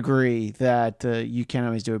definitely agree that you can't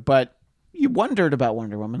always do it, but you wondered about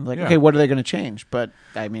Wonder Woman. Okay, what are they going to change? But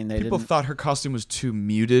I mean, People thought her costume was too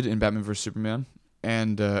muted in Batman vs Superman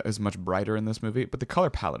and is much brighter in this movie, but the color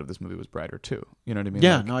palette of this movie was brighter too. You know what I mean?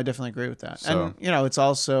 Yeah, no, I definitely agree with that. So, and it's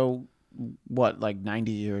also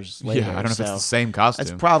 90 years later. Yeah, I don't know if it's the same costume.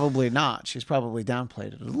 It's probably not. She's probably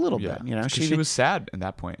downplayed it a little bit. She was sad at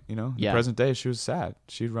that point. In the Yeah. present day, she was sad.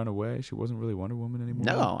 She'd run away. She wasn't really Wonder Woman anymore.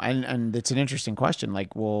 No, and it's an interesting question.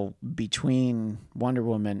 Between Wonder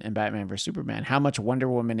Woman and Batman vs Superman, how much Wonder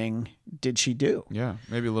Womaning did she do? Yeah,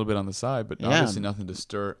 maybe a little bit on the side, but obviously nothing to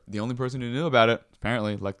stir. The only person who knew about it,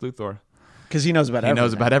 apparently, like Luthor. Because he knows about everything. He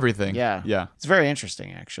knows about everything. Yeah. Yeah. It's very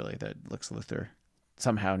interesting, actually, that Lex Luthor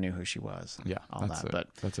somehow knew who she was. Yeah, all that. But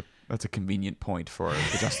that's a convenient point for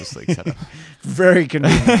the Justice League setup. Very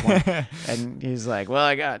convenient point. And he's like, "Well,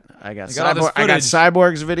 I got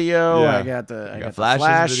Cyborg's video. Yeah. I got the Flash's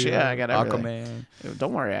Flash. video, Yeah, I got everything. Aquaman.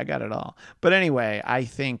 Don't worry, I got it all." But anyway, I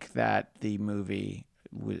think that the movie.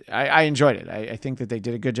 I enjoyed it. I think that they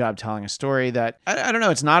did a good job telling a story that I don't know.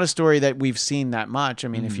 It's not a story that we've seen that much. I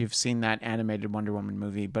mean, if you've seen that animated Wonder Woman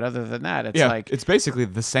movie, but other than that, it's it's basically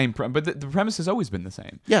the same. But the premise has always been the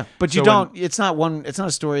same. Yeah, but you don't. It's not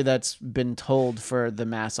a story that's been told for the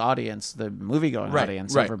mass audience, the movie-going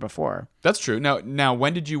audience, ever before. That's true. Now,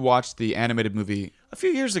 when did you watch the animated movie? A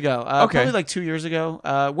few years ago. Probably 2 years ago.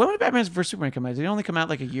 When did Batman vs Superman come out? Did it only come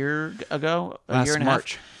out a year ago? Last year and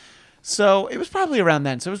March. a half? So it was probably around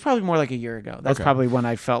then. So it was probably more like a year ago. That's probably when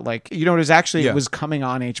I felt it was coming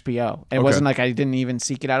on HBO. And it wasn't like I didn't even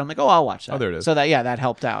seek it out. I'm like, I'll watch that. Oh, there it is. So that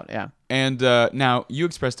helped out. Yeah. And now you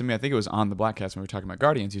expressed to me, I think it was on the Bladtcast when we were talking about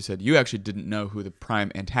Guardians, you said you actually didn't know who the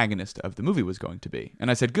prime antagonist of the movie was going to be. And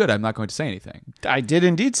I said, good, I'm not going to say anything. I did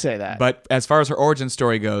indeed say that. But as far as her origin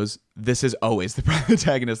story goes, this is always the prime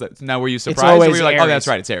antagonist. Now, were you surprised? It's always or were you like, Ares. oh, that's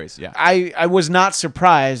right, it's Ares. Yeah. I was not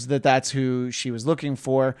surprised that that's who she was looking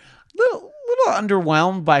for. Little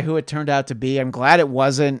underwhelmed by who it turned out to be. I'm glad it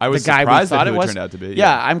wasn't the guy we thought it was. Turned out to be.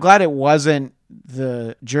 Yeah, I'm glad it wasn't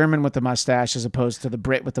the German with the mustache as opposed to the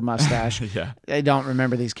Brit with the mustache. Yeah. I don't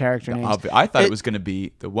remember these character names. I thought it was going to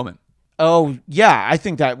be the woman. Oh, yeah, I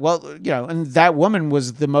think that, and that woman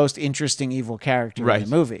was the most interesting evil character in the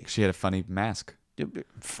movie. She had a funny mask.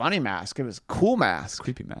 Funny mask. It was a cool mask.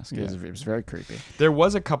 Creepy mask. It was very creepy. There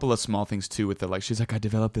was a couple of small things too with she's like, I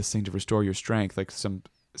developed this thing to restore your strength. Some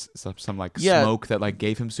smoke that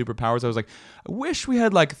gave him superpowers. I was like, I wish we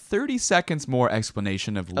had 30 seconds more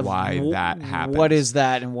explanation of why that happened. What is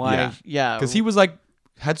that and why? Yeah. Because he was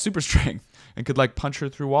had super strength and could punch her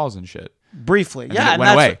through walls and shit. Briefly. And yeah. it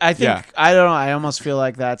went away. I think, I don't know. I almost feel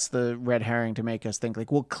like that's the red herring to make us think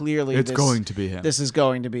clearly it's going to be him. This is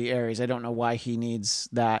going to be Ares. I don't know why he needs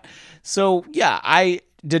that. So yeah, I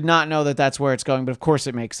did not know that that's where it's going, but of course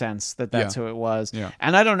it makes sense that that's who it was. Yeah.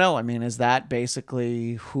 And I don't know. I mean, is that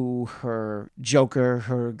basically who her Joker,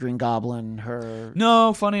 her Green Goblin, her...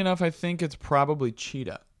 No, funny enough, I think it's probably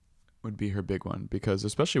Cheetah would be her big one because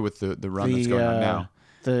especially with the run that's going on now.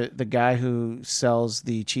 The guy who sells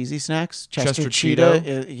the cheesy snacks, Chester Cheeto?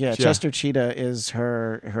 Cheetah. Chester Cheetah is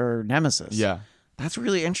her nemesis. Yeah. That's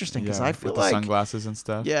really interesting because I feel with like the sunglasses and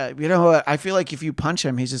stuff. Yeah, you know what? I feel like if you punch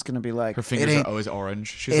him, he's just gonna be like, Her fingers are always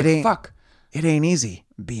orange. She's it like, ain't- fuck. it ain't easy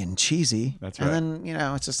being cheesy. That's And right.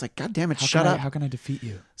 then, it's just like, God damn it, How shut up. How can I defeat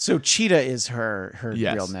you? So Cheetah is her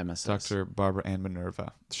Yes. real nemesis. Dr. Barbara Ann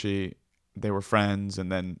Minerva. They were friends,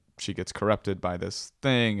 and then she gets corrupted by this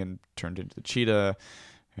thing and turned into the cheetah,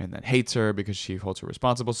 and then hates her because she holds her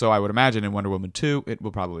responsible. So I would imagine in Wonder Woman 2, it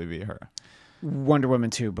will probably be her. Wonder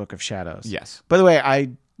Woman 2, Book of Shadows. Yes. By the way,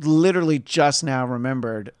 I literally just now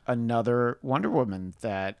remembered another Wonder Woman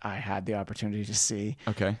that I had the opportunity to see.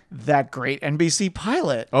 Okay. That great NBC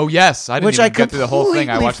pilot. Oh, yes. I didn't even get through the whole thing.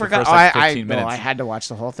 I watched the first 15 minutes. No, I had to watch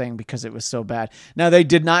the whole thing because it was so bad. Now, they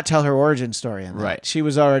did not tell her origin story in that. Right. She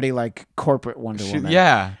was already like corporate Wonder Woman.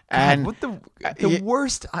 Yeah. And God, what the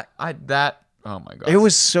worst. Oh, my God. It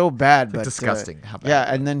was so bad. But disgusting how bad yeah,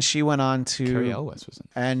 it was. and then she went on to... Carrie Elwes was in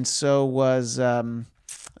it. And so was...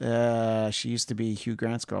 she used to be Hugh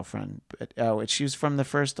Grant's girlfriend. But, she was from the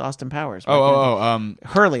first Austin Powers. Elizabeth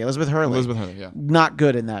Hurley. Elizabeth Hurley, yeah. Not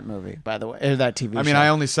good in that movie, by the way, or that TV show. I mean, I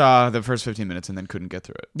only saw the first 15 minutes and then couldn't get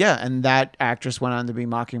through it. Yeah, and that actress went on to be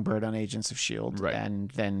Mockingbird on Agents of S.H.I.E.L.D. Right.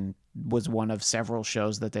 And then was one of several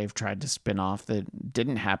shows that they've tried to spin off that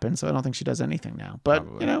didn't happen, so I don't think she does anything now. But,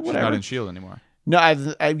 Probably. whatever. She's not in S.H.I.E.L.D. anymore. No,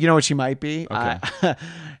 you know what she might be? Okay.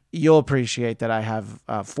 You'll appreciate that I have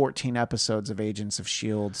 14 episodes of Agents of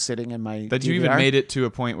S.H.I.E.L.D. sitting in my That you DVR. even made it to a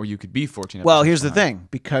point where you could be 14 episodes Well, here's the behind. thing,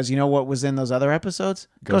 because you know what was in those other episodes?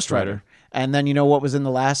 Ghost Rider. And then you know what was in the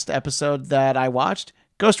last episode that I watched?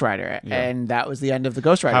 Ghost Rider. Yeah. And that was the end of the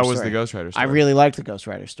Ghost Rider How story. was the Ghost Rider story? I really liked the Ghost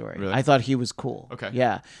Rider story. Really? I thought he was cool. Okay.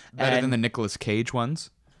 Yeah. Better than the Nicolas Cage ones?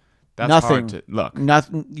 That's nothing. hard to... Look.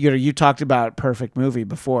 Nothing. You talked about perfect movie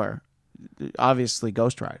before. Obviously,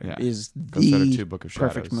 Ghost Rider is Ghost Rider the 2, Book of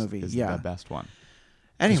Shadows perfect movie. is Yeah. the best one.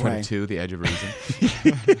 Anyway. Ghost Rider 2, The Edge of Reason.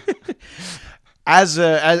 As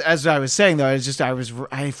I was saying though,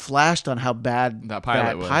 I flashed on how bad That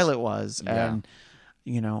pilot was. Yeah. And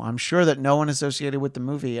I'm sure that no one associated with the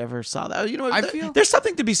movie ever saw that. I feel- there's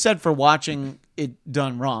something to be said for watching it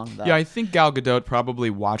done wrong. Though. Yeah, I think Gal Gadot probably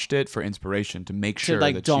watched it for inspiration to make sure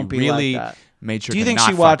that don't she be really like that. made sure Do you to think not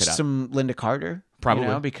she fuck watched it up. some Linda Carter?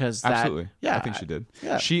 Probably. Because Absolutely. Yeah, I think she did.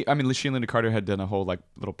 Yeah. She and Linda Carter had done a whole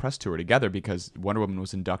little press tour together because Wonder Woman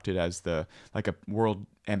was inducted as a world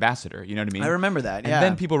ambassador. You know what I mean? I remember that. And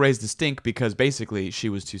then people raised the stink because basically she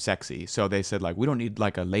was too sexy. So they said we don't need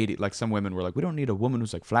a lady. Some women were we don't need a woman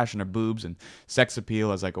who's flashing her boobs and sex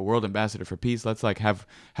appeal as a world ambassador for peace. Let's have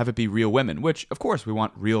it be real women, which of course we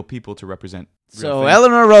want real people to represent. So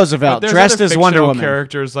Eleanor Roosevelt dressed as Wonder Woman.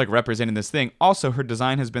 Characters representing this thing. Also, her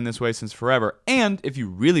design has been this way since forever. And if you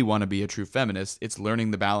really want to be a true feminist, it's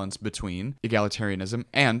learning the balance between egalitarianism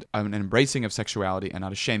and an embracing of sexuality and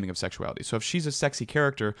not a shaming of sexuality. So if she's a sexy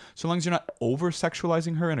character, so long as you're not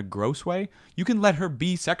over-sexualizing her in a gross way, you can let her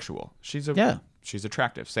be sexual. She's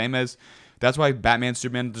attractive. Same as that's why Batman,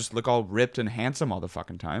 Superman just look all ripped and handsome all the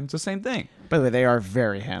fucking time. It's the same thing. By the way, they are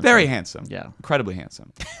very handsome. Very handsome. Yeah. Incredibly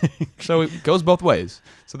handsome. So it goes both ways.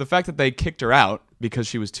 So the fact that they kicked her out because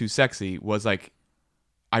she was too sexy was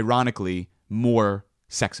ironically more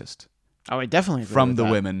sexist. Oh, I definitely agree from with the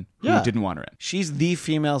that. women Yeah. who didn't want her in. She's the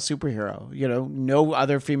female superhero. No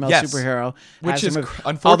other female Yes. superhero. Which has is a move.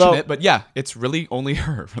 unfortunate, Although- but yeah, it's really only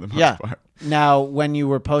her for the most Yeah. part. Now, when you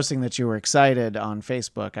were posting that you were excited on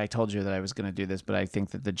Facebook, I told you that I was going to do this, but I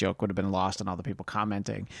think that the joke would have been lost on all the people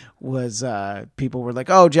commenting. Was people were like,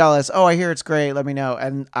 "Oh, jealous. Oh, I hear it's great. Let me know."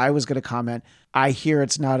 And I was going to comment, "I hear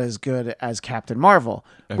it's not as good as Captain Marvel,"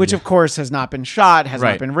 which yeah. of course has not been shot, has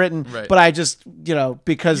Right. not been written. Right. But I just,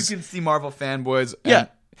 because You can see Marvel fanboys. yeah.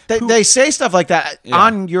 They say stuff like that Yeah.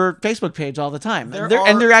 on your Facebook page all the time. There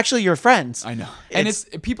And they're are- actually your friends. I know. And it's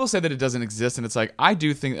people say that it doesn't exist, and it's I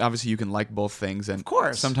do think obviously you can like both things, and of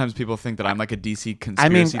course. sometimes people think that I'm a DC I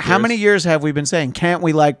conspiracy mean, how theorist. many years have we been saying, can't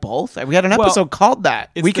we like both? We had an Well, episode called that.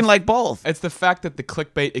 it's We the can f- like both. It's the fact that the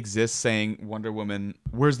clickbait exists saying Wonder Woman,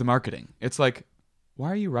 where's the marketing? It's why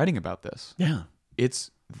are you writing about this? Yeah.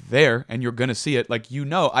 It's there, and you're going to see it.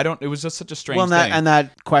 It was just such a strange Well, thing. and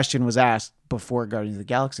that question was asked before Guardians of the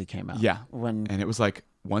Galaxy came out. Yeah. When And it was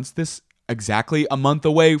once this exactly a month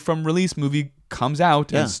away from release movie comes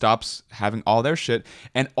out Yeah. and stops having all their shit,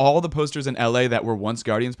 and all the posters in LA that were once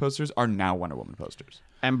Guardians posters are now Wonder Woman posters.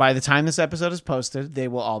 and by the time this episode is posted, they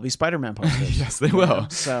will all be Spider-Man posters. Yes, they will.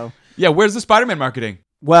 So Yeah, where's the Spider-Man marketing?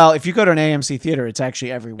 Well, if you go to an AMC theater, it's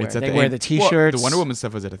actually everywhere. It's at They wear the T-shirts. Well, the Wonder Woman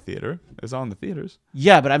stuff was at a theater. It's all in the theaters.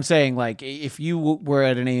 Yeah, but I'm saying, like, if you were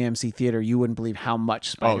at an AMC theater, you wouldn't believe how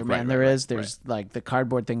much Spider-Man there is. There's like the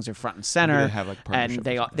cardboard things are front and center, Maybe they have, like, and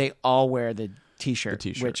partnership they all wear the T-shirt,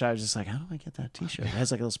 T-shirt. which I was just like, how do I get that T-shirt? It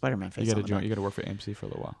has like a little Spider-Man face. You on the back. got to work for AMC for a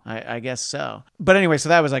little while. I guess so. But anyway, so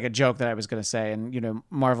that was like a joke that I was going to say, and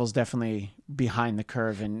Marvel's definitely behind the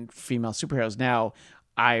curve in female superheroes now.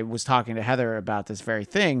 I was talking to Heather about this very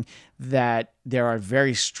thing, that there are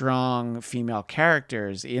very strong female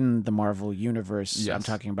characters in the Marvel universe. Yes. I'm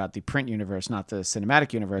talking about the print universe, not the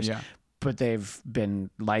cinematic universe. Yeah. But they've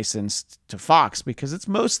been licensed to Fox because it's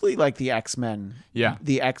mostly like the X-Men. Yeah.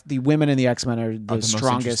 The women in the X-Men are the most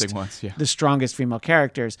strongest interesting ones. Yeah. the strongest female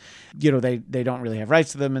characters. They don't really have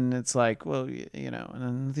rights to them, and it's like, well,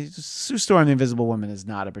 and then Sue Storm, the Invisible Woman, is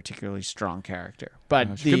not a particularly strong character.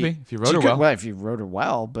 But she could be if you wrote her well. Well, if you wrote her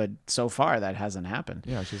well, but so far that hasn't happened.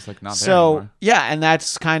 Yeah, she's like not there So anymore. yeah, and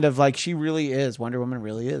that's kind of like she really is. Wonder Woman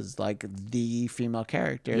really is like the female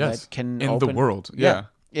character Yes. that can in open the world. Yeah.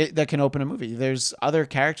 that can open a movie. There's other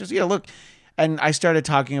characters. Look, and I started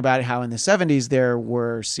talking about how in the 70s there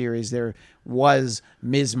were series. There was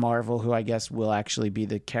Ms. Marvel, who I guess will actually be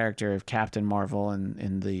the character of Captain Marvel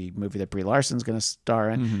in the movie that Brie Larson's going to star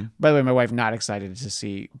in. Mm-hmm. By the way, my wife not excited to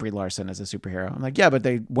see Brie Larson as a superhero. I'm like, yeah, but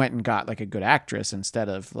they went and got like a good actress instead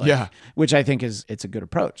of like, which I think it's a good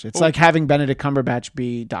approach. It's like having Benedict Cumberbatch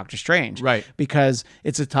be Doctor Strange, Right? Because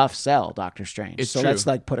it's a tough sell, Doctor Strange. It's so true. let's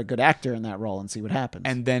like put a good actor in that role and see what happens.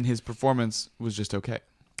 And then his performance was just okay.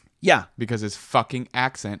 Yeah. Because his fucking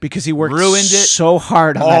accent. Because he worked ruined it so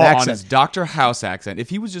hard on that accent. On his Dr. House accent.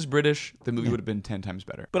 If he was just British, the movie would have been 10 times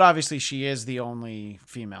better. But obviously, she is the only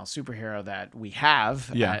female superhero that we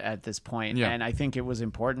have at this point. Yeah. And I think it was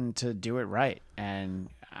important to do it right. And,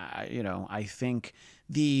 I think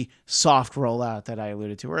the soft rollout that I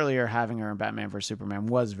alluded to earlier, having her in Batman vs. Superman,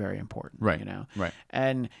 was very important. Right. Right.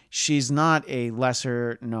 And she's not a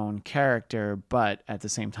lesser known character, but at the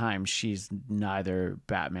same time, she's neither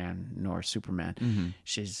Batman nor Superman. Mm-hmm.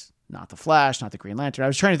 She's not the Flash, not the Green Lantern. I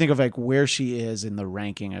was trying to think of like where she is in the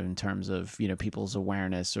ranking in terms of people's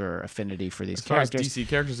awareness or affinity for these characters. As far as DC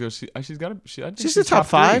characters go, she's the top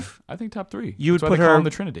 5. I think top 3. You would That's put why they her call them the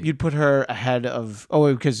Trinity. You'd put her ahead of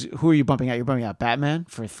because who are you bumping out? You're bumping out Batman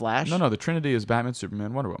for Flash. No, the Trinity is Batman,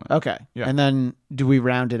 Superman, Wonder Woman. Okay, yeah. And then do we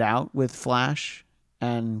round it out with Flash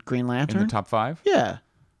and Green Lantern in the top 5? Yeah.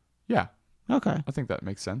 Okay. I think that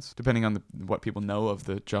makes sense, depending on what people know of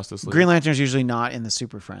the Justice League. Green Lantern's usually not in the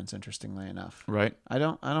Super Friends, interestingly enough. Right. I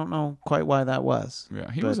don't know quite why that was.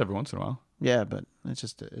 Yeah, he was every once in a while. Yeah, but it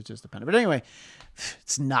just depended. But anyway,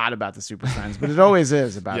 it's not about the Super Friends, but it always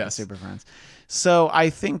is about the Super Friends. So I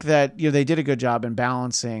think that they did a good job in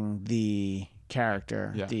balancing the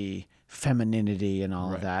character, the femininity and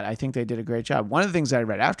all of that. I think they did a great job. One of the things that I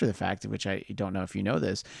read after the fact, which I don't know if you know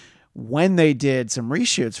this, when they did some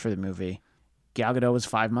reshoots for the movie, Gal Gadot was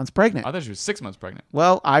 5 months pregnant. I thought she was 6 months pregnant.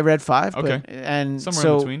 Well, I read 5. Okay. And somewhere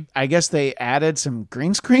so in between. I guess they added some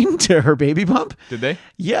green screen to her baby bump. Did they?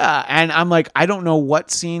 Yeah. And I'm like, I don't know what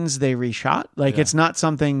scenes they reshot. Like, it's not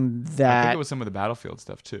something that... I think it was some of the Battlefield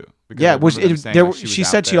stuff, too. Yeah, she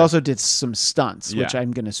said she also did some stunts, which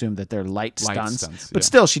I'm going to assume that they're light stunts. But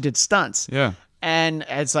still, she did stunts. Yeah. And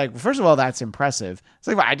it's like, first of all, that's impressive. It's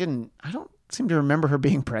like, well, I don't seem to remember her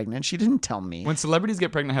being pregnant. She didn't tell me. When celebrities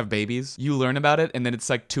get pregnant and have babies, you learn about it, and then it's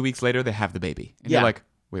like 2 weeks later they have the baby. And you're like,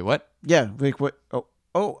 wait, what? Yeah, like what?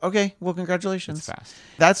 Oh, okay. Well, congratulations. That's fast.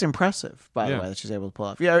 That's impressive, by the way, that she's able to pull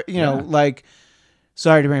off. Yeah, like,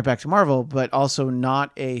 sorry to bring it back to Marvel, but also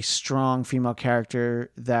not a strong female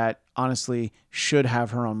character that honestly should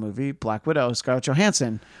have her own movie. Black Widow, Scarlett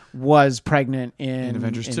Johansson, was pregnant in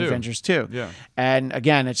Avengers 2. Yeah. And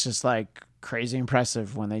again, it's just like crazy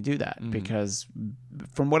impressive when they do that because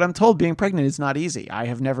from what I'm told, being pregnant is not easy. I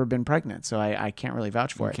have never been pregnant, so I can't really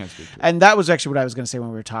vouch for it. Can't speak to it. And that was actually what I was going to say when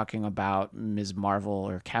we were talking about Ms. Marvel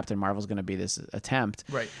or Captain Marvel's going to be this attempt.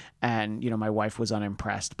 Right. And, my wife was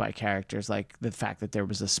unimpressed by characters like the fact that there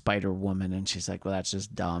was a Spider Woman, and she's like, well, that's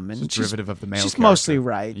just dumb. And it's a derivative of the male She's character. mostly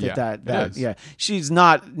right. Yeah. She's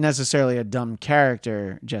not necessarily a dumb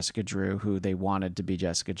character, Jessica Drew, who they wanted to be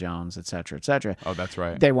Jessica Jones, et cetera, et cetera. Oh, that's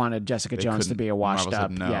right. They wanted Jessica Jones to be a washed Marvel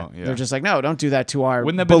up. said no. Yeah. They're just like, no, don't do that to our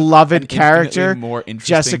Wouldn't that beloved be character, more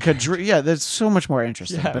interesting Jessica Drew. Yeah, that's so much more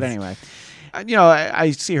interesting. Yes. But anyway,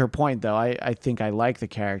 I see her point though. I think I like the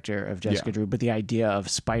character of Jessica Drew, but the idea of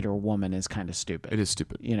Spider Woman is kind of stupid. It is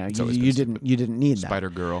stupid. You didn't need that. Spider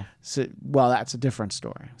Girl. So, well, that's a different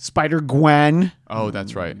story. Spider Gwen. Oh,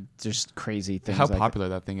 that's right. Just crazy things. How like popular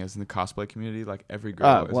that thing is in the cosplay community. Like every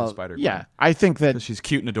girl is a Spider Gwen. Yeah, I think that she's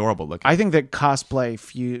cute and adorable looking. I think that cosplay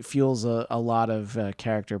fuels a lot of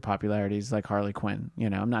character popularities, like Harley Quinn.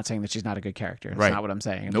 I'm not saying that she's not a good character. That's not what I'm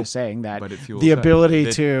saying. I'm just saying that the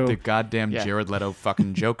ability to the goddamn Jared Leto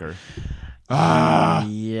fucking Joker.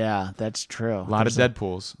 Yeah, that's true. A lot of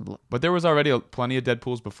Deadpools. But there was already plenty of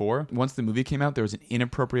Deadpools before. Once the movie came out, there was an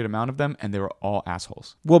inappropriate amount of them, and they were all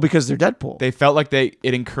assholes. Well, because they're Deadpool. They felt like it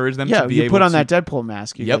encouraged them to be able to... Yeah, you put on that Deadpool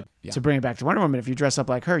mask. Yep. To bring it back to Wonder Woman, if you dress up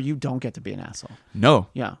like her, you don't get to be an asshole. No.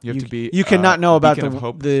 Yeah. You have to be... You cannot know about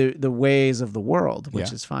the the ways of the world,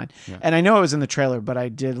 which is fine. Yeah. And I know it was in the trailer, but I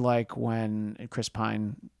did like when Chris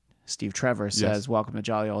Pine... Steve Trevor says, "Welcome to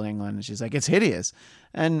jolly old England," and she's like, "It's hideous,"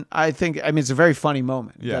 and I think, it's a very funny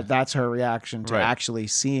moment. Yeah, that's her reaction to actually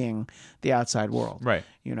seeing the outside world. Right.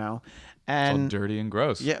 And it's all dirty and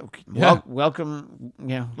gross. Yeah. Welcome.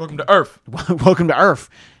 Welcome to Earth. Welcome to Earth.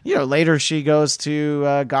 Later she goes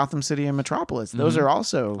to Gotham City and Metropolis. Those are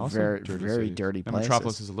also very dirty places.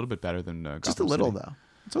 Metropolis is a little bit better than Gotham just a little City. Though.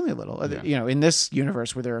 It's only a little. Yeah. In this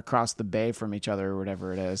universe where they're across the bay from each other or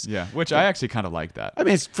whatever it is. Yeah, which I actually kind of like that.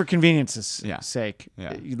 It's for convenience's sake.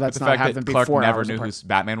 Yeah. Let's not have them be 4 hours Clark never knew apart. who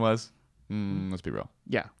Batman was. Let's be real.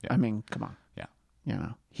 Yeah. Come on.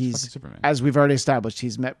 Yeah. He's Superman. As we've already established,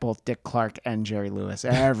 he's met both Dick Clark and Jerry Lewis.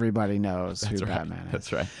 Everybody knows who Batman is.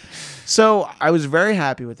 That's right. So I was very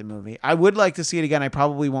happy with the movie. I would like to see it again. I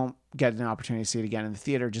probably won't get an opportunity to see it again in the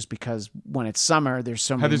theater just because when it's summer, there's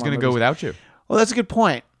so many Heather's going to go without you. Well, that's a good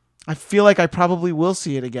point. I feel like I probably will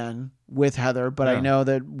see it again with Heather, but I know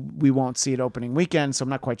that we won't see it opening weekend, so I'm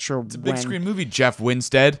not quite sure. It's a big screen movie, Jeff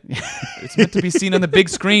Winstead. It's meant to be seen on the big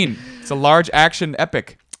screen. It's a large action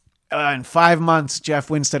epic. In 5 months, Jeff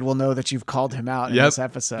Winstead will know that you've called him out in this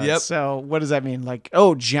episode. Yep. So what does that mean? Like,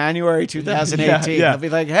 January 2018. Yeah. He'll be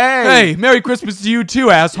like, hey, Merry Christmas to you too,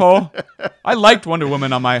 asshole. I liked Wonder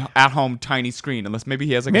Woman on my at-home tiny screen, unless maybe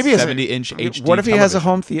he has like a 70-inch HD What if he has a television.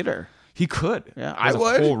 home theater? He could. Yeah, I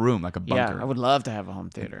would. A whole room, like a bunker. Yeah, I would love to have a home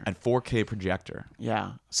theater. And 4K projector.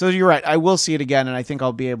 Yeah. So you're right. I will see it again, and I think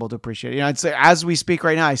I'll be able to appreciate it. I'd say as we speak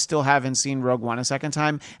right now, I still haven't seen Rogue One a second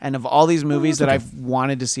time. And of all these movies that I've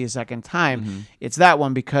wanted to see a second time, it's that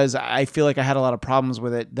one because I feel like I had a lot of problems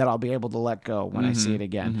with it that I'll be able to let go when I see it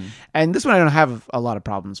again. And this one I don't have a lot of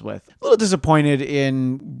problems with. A little disappointed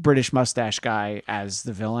in British mustache guy as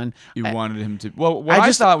the villain. You wanted him to... Well, what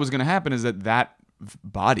I thought was going to happen is that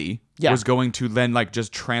body was going to then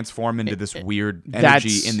just transform into this weird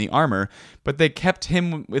energy in the armor, but they kept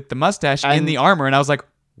him with the mustache in the armor, and I was like,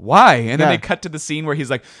 why? And then they cut to the scene where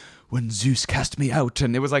he's like, when Zeus cast me out,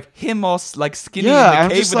 and it was like him all skinny in the cave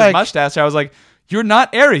with his mustache. I was like, you're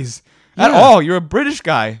not Ares at all. You're a British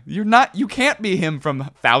guy. You can't be him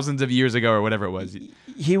from thousands of years ago or whatever it was.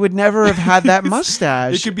 He would never have had that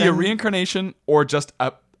mustache. It could be a reincarnation or just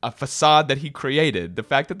a facade that he created. The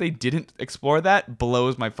fact that they didn't explore that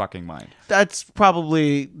blows my fucking mind. That's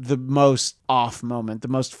probably the most off moment, the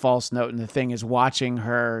most false note in the thing is watching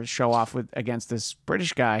her show off against this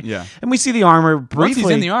British guy. Yeah. And we see the armor briefly. Once he's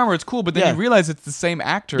in the armor, it's cool, but then you realize it's the same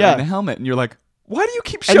actor in the helmet, and you're like, why do you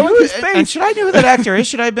keep showing his face? And should I know who that actor is?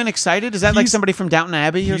 Should I have been excited? Is that like somebody from Downton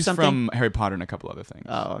Abbey or something? He's from Harry Potter and a couple other things.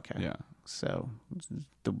 Oh, okay. Yeah. So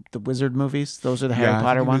the wizard movies, those are the Harry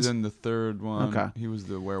Potter ones? He was in the third one. Okay. He was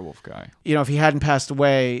the werewolf guy. If he hadn't passed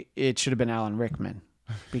away, it should have been Alan Rickman.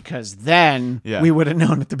 Because then we would have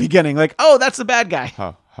known at the beginning, like, oh, that's the bad guy.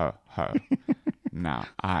 Ho, ho, ho. Now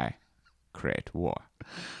I create war.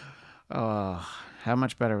 Oh, how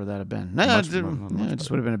much better would that have been? No, it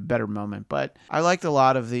just would have been a better moment. But I liked a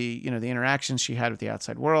lot of the interactions she had with the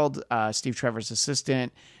outside world. Steve Trevor's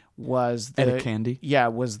assistant was Etta Candy. Yeah,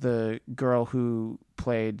 was the girl who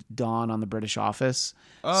played Dawn on The British Office.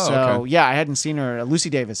 Oh, so okay. Yeah, I hadn't seen her.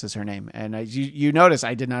 Lucy Davis is her name, and you notice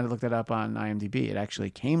I did not look that up on IMDb. It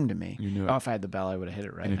actually came to me. You knew it. Oh, if I had the bell, I would have hit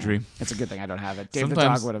it right in a now. dream. It's a good thing I don't have it. Dave the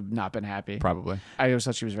dog would have not been happy. Probably. I always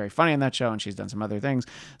thought she was very funny in that show, and she's done some other things.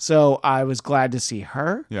 So I was glad to see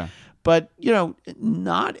her. Yeah. But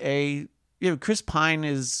not a. Chris Pine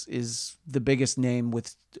is the biggest name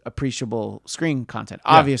with appreciable screen content.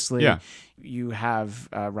 Yeah. Obviously, you have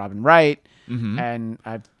Robin Wright, and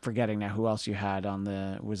I'm forgetting now who else you had on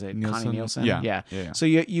was it Nielsen? Connie Nielsen? Yeah. So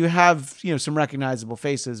you have some recognizable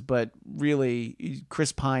faces, but really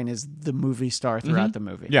Chris Pine is the movie star throughout the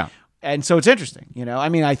movie. Yeah. And so it's interesting,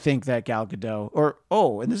 I think that Gal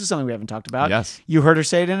Gadot, and this is something we haven't talked about. Yes. You heard her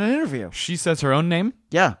say it in an interview. She says her own name?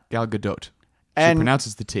 Yeah. Gal Gadot. And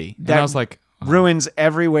pronounces the T. And that I was like, ruins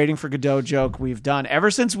every Waiting for Godot joke we've done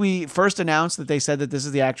ever since we first announced that they said that this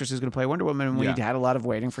is the actress who's going to play Wonder Woman, and we had a lot of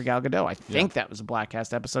Waiting for Gal Gadot. I think that was a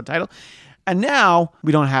Bladtcast episode title. And now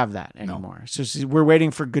we don't have that anymore. So we're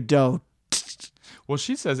waiting for Godot. well,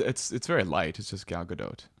 she says it's very light. It's just Gal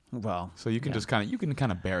Gadot. Well, So you can just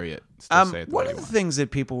kind of bury it. Still say it the one way of you the want. things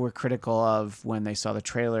that people were critical of when they saw the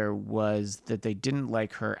trailer was that they didn't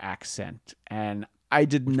like her accent, and I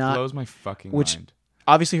did not. Blows my fucking which mind.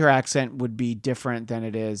 obviously her accent would be different than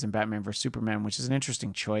it is in Batman vs Superman, which is an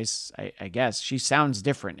interesting choice, I guess. She sounds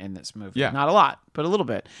different in this movie. Yeah. Not a lot, but a little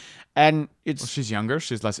bit. And it's Well, she's younger.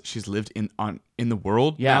 She's less. She's lived in the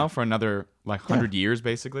world now for another 100 years,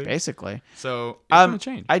 basically. basically. So it's gonna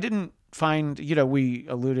change. I didn't find, we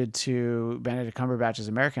alluded to Benedict Cumberbatch's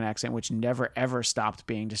American accent, which never ever stopped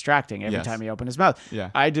being distracting every time he opened his mouth. Yeah.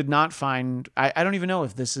 I did not find. I don't even know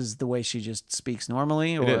if this is the way she just speaks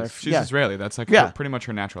normally, or It is. if She's Israeli. That's like pretty much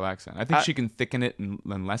her natural accent. I think she can thicken it and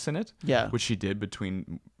lessen it. Yeah. Which she did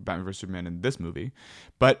between Batman vs Superman and this movie,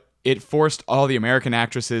 but it forced all the American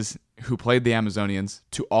actresses who played the Amazonians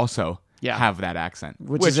to also have that accent,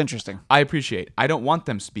 which is interesting. I appreciate. I don't want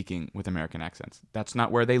them speaking with American accents. That's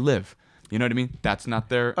not where they live. You know what I mean? That's not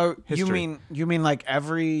their history. You mean like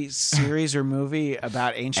every series or movie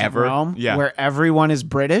about ancient Ever? Rome, Yeah. where everyone is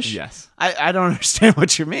British? Yes. I don't understand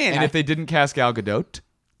what you mean. And if they didn't cast Gal Gadot,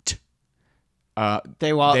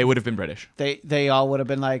 they would have been British. They all would have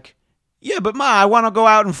been like, yeah, but Ma, I want to go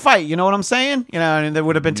out and fight. You know what I'm saying? And they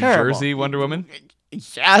would have been terrible. Jersey Wonder Woman.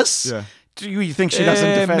 Yes. Yeah. Do you think she doesn't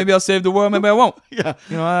defend? Maybe I'll save the world. Maybe I won't. Yeah.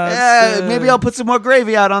 It's, Maybe I'll put some more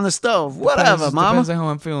gravy out on the stove. Whatever, Mama. Depends on how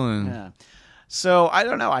I'm feeling. Yeah. So I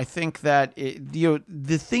don't know. I think that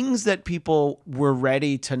the things that people were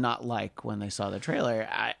ready to not like when they saw the trailer,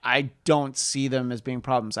 I don't see them as being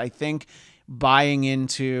problems. I think buying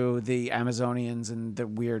into the Amazonians and the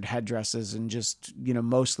weird headdresses and just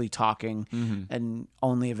mostly talking and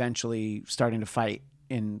only eventually starting to fight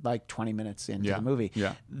in like 20 minutes into the movie.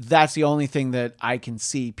 Yeah. That's the only thing that I can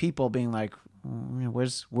see people being like,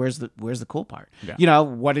 where's the cool part? Yeah.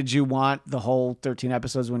 What did you want the whole 13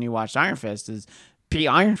 episodes when you watched Iron Fist is be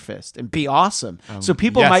Iron Fist and be awesome. So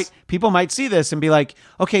people might see this and be like,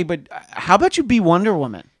 okay, but how about you be Wonder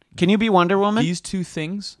Woman? Can you be Wonder Woman? These two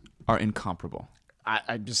things are incomparable.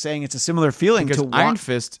 I'm just saying it's a similar feeling Because to Iron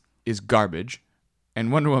Fist is garbage,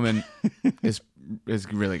 and Wonder Woman is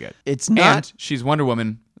really good. It's not. And she's Wonder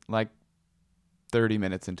Woman like 30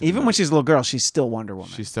 minutes into Even the when movie. she's a little girl, she's still Wonder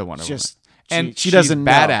Woman. She's still Wonder Woman. And she she's doesn't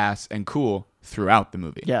know. badass and cool throughout the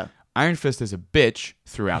movie. Yeah. Iron Fist is a bitch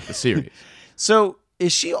throughout the series. So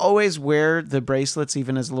is she always wear the bracelets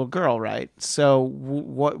even as a little girl, right? So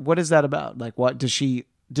what is that about? Like, what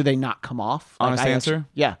do they not come off? Honest answer?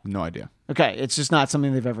 Yeah. No idea. Okay. It's just not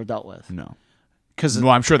something they've ever dealt with. No. Because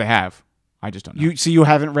Well, I'm sure they have. I just don't know. you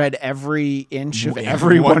haven't read every inch of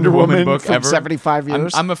every Wonder Woman book from ever. 75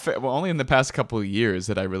 years? I'm only in the past couple of years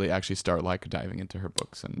that I really actually start diving into her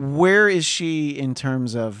books. And Where is she in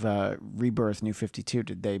terms of Rebirth, New 52?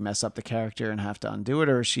 Did they mess up the character and have to undo it,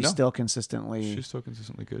 or is she still consistently? she's still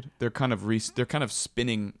consistently good. They're kind of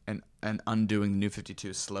spinning and undoing the New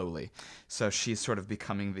 52 slowly. So she's sort of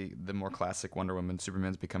becoming the more classic Wonder Woman.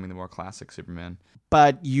 Superman's becoming the more classic Superman.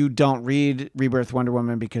 But you don't read Rebirth Wonder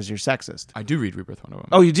Woman because you're sexist. I do read Rebirth Wonder Woman.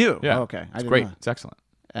 Oh, you do? Yeah. Oh, okay. It's great. It's excellent.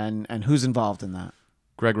 And who's involved in that?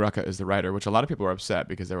 Greg Rucka is the writer, which a lot of people were upset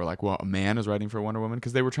because they were like, well, a man is writing for Wonder Woman,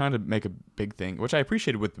 because they were trying to make a big thing, which I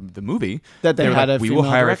appreciated with the movie. That they were had like, a we will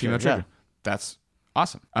female hire director, a female yeah. director. That's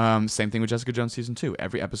awesome. Same thing with Jessica Jones season 2.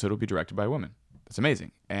 Every episode will be directed by a woman. That's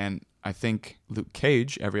amazing. And I think Luke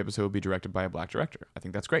Cage, every episode will be directed by a black director. I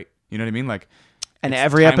think that's great. You know what I mean? Like, And it's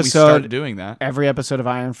every time we episode started doing that. Every episode of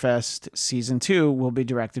Iron Fist season 2 will be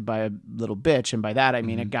directed by a little bitch, and by that I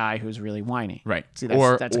mean a guy who's really whiny. Right. See,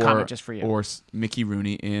 that's a comment just for you. Or Mickey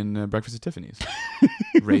Rooney in Breakfast at Tiffany's.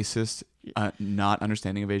 Racist, not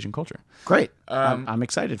understanding of Asian culture. Great. I'm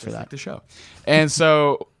excited for that. Like the show. And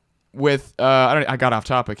so with I got off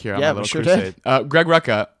topic here on Yeah, my we little sure crusade. Greg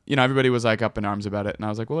Rucka, everybody was like up in arms about it, and I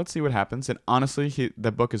was like, well, let's see what happens. And honestly,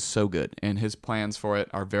 the book is so good, and his plans for it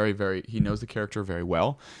are very, very. He knows the character very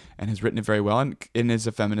well, and has written it very well, and is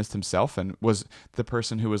a feminist himself, and was the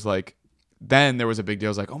person who was like. Then there was a big deal.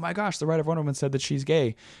 It was like, oh my gosh, the writer of Wonder Woman said that she's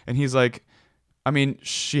gay, and he's like. I mean,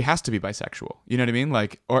 she has to be bisexual. You know what I mean?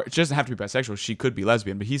 Like, or she doesn't have to be bisexual. She could be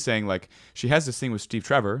lesbian. But he's saying, like, she has this thing with Steve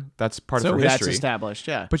Trevor. That's part of her history. That's established,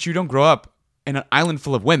 yeah. But you don't grow up in an island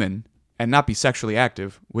full of women and not be sexually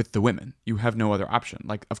active with the women. You have no other option.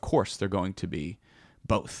 Like, of course, they're going to be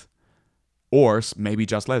both. or maybe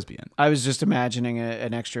just lesbian. I was just imagining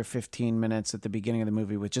an extra 15 minutes at the beginning of the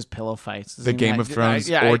movie with just pillow fights. The Game of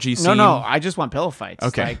Thrones orgy scene. No, I just want pillow fights.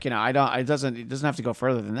 Okay. Like, I don't. It doesn't have to go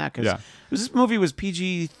further than that because this movie was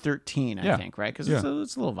PG-13, I think, right? Because it's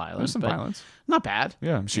a little violent. There's some violence. Not bad.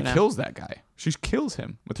 Yeah, she kills that guy. She kills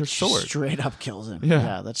him with her sword. Straight up kills him.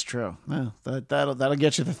 Yeah, that's true. Well, that'll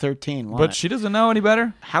get you the 13. But she doesn't know any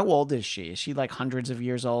better. How old is she? Is she like hundreds of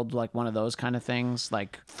years old? Like one of those kind of things?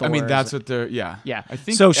 Like Thor's? I mean, that's what they're. Yeah. I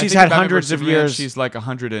think so. She's had hundreds of years. She's like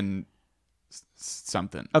 100 and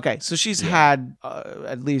something. Okay, so she's had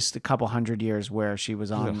at least a couple hundred years where she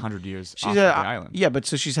was on 100 years off the island. Yeah, but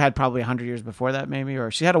so she's had probably 100 years before that, maybe,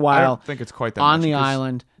 or she had a while. I don't think it's quite that on much, the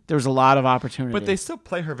island. There was a lot of opportunity. But they still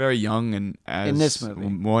play her very young and as in this movie.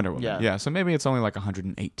 Wonder Woman. Yeah. So maybe it's only like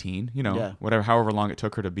 118, however long it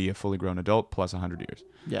took her to be a fully grown adult plus 100 years.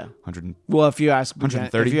 Yeah. 100. Well, if you ask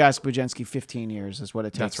Bujensky, 15 years is what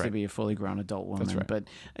it takes to be a fully grown adult woman. That's right. But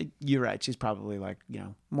you're right. She's probably like,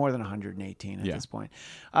 more than 118 at this point.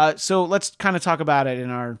 So let's kind of talk about it in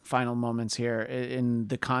our final moments here in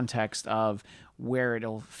the context of where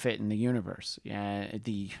it'll fit in the universe,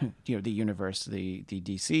 the universe, the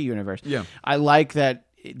DC universe. Yeah, I like that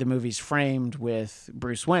the movie's framed with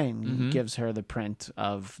Bruce Wayne gives her the print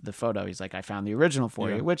of the photo. He's like, "I found the original for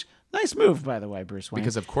you," which nice move, by the way, Bruce Wayne.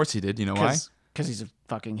 Because of course he did. You know why? Because he's a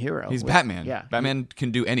fucking hero. He's Batman. Yeah, Batman can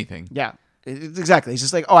do anything. Yeah. Exactly. He's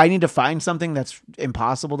just like, I need to find something that's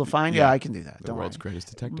impossible to find. Yeah, I can do that. The world's greatest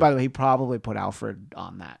detective. By the way, he probably put Alfred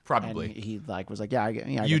on that. Probably. And he was like, I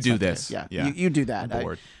you do this. Yeah. You do that. I'm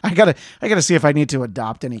bored. I gotta see if I need to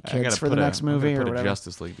adopt any kids for the next movie or whatever.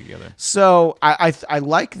 Justice League together. So I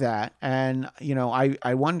like that, and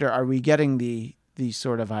I wonder, are we getting the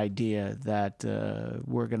sort of idea that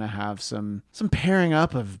we're going to have some pairing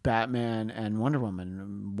up of Batman and Wonder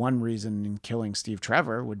Woman. One reason in killing Steve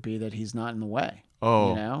Trevor would be that he's not in the way.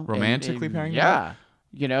 Oh, romantically pairing up?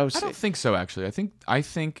 Yeah. I don't think so, actually. I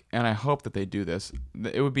think, and I hope that they do this,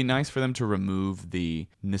 it would be nice for them to remove the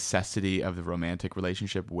necessity of the romantic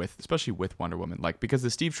relationship especially with Wonder Woman. Like, because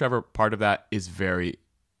the Steve Trevor part of that is very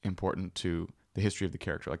important to the history of the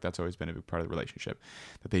character. Like, that's always been a big part of the relationship,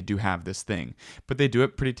 that they do have this thing, but they do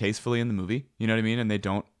it pretty tastefully in the movie, you know what I mean? And they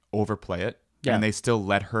don't overplay it. And they still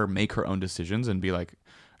let her make her own decisions and be like,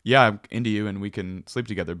 yeah, I'm into you and we can sleep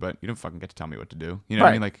together, but you don't fucking get to tell me what to do. You know what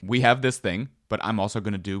I mean? Like, we have this thing, but I'm also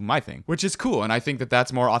going to do my thing, which is cool. And I think that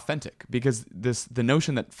that's more authentic, because the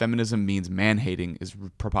notion that feminism means man-hating is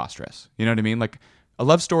preposterous. You know what I mean? Like, a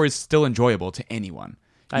love story is still enjoyable to anyone.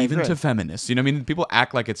 Even to feminists, you know what I mean? People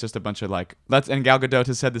act like it's just a bunch of like, and Gal Gadot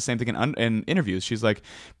has said the same thing in interviews. She's like,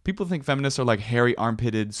 people think feminists are like hairy,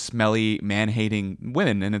 armpitted, smelly, man-hating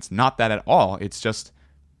women, and it's not that at all. It's just,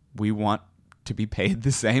 we want to be paid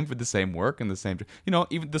the same for the same work and the same,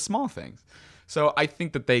 even the small things. So I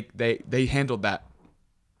think that they handled that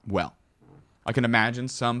well. I can imagine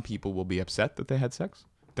some people will be upset that they had sex.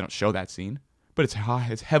 They don't show that scene. But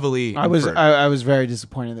it's heavily. I was very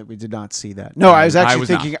disappointed that we did not see that. No, I was actually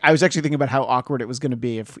thinking about how awkward it was going to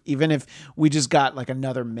be if we just got like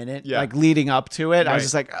another minute, like leading up to it. Right. I was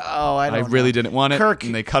just like, I really didn't want it. Kirk,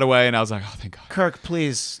 and they cut away, and I was like, oh, thank God. Kirk,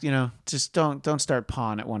 please, just don't start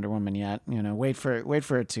pawing at Wonder Woman yet. Wait for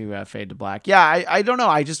it to fade to black. Yeah, I don't know.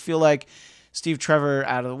 I just feel like Steve Trevor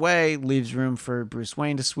out of the way leaves room for Bruce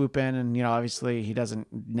Wayne to swoop in, and obviously he doesn't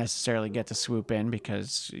necessarily get to swoop in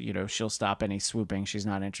because she'll stop any swooping she's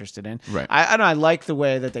not interested in. Right. I don't know. I like the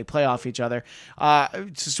way that they play off each other.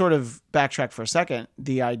 To sort of backtrack for a second,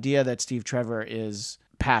 the idea that Steve Trevor is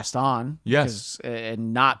passed on,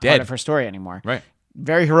 and not dead. Part of her story anymore. Right.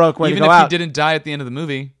 Very heroic way to go out. Even if he didn't die at the end of the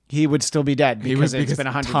movie, he would still be dead because it's been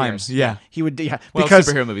 100 years. Yeah, he would. Yeah, well, because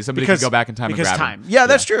superhero movies, somebody could go back in time and grab him. Yeah,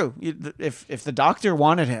 that's true. If the Doctor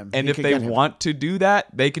wanted him, and if they want to do that,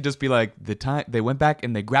 they could just be like, they went back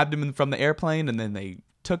and they grabbed him from the airplane, and then they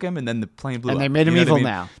took him, and then the plane blew up. And they made him evil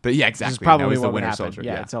now. But yeah, exactly. This is probably what the Winter happen. Soldier.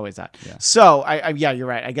 Yeah, it's always that. Yeah. So you're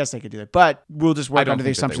right. I guess they could do that, but we'll just work under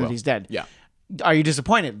the assumption that he's dead. Yeah. Are you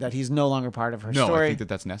disappointed that he's no longer part of her story? No, I think that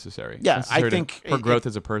that's necessary. Yeah, I think her growth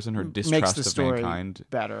as a person, her distrust makes the of mankind,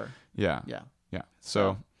 better. Yeah.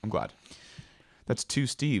 So I'm glad. That's two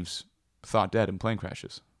Steves thought dead in plane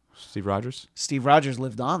crashes. Steve Rogers. Steve Rogers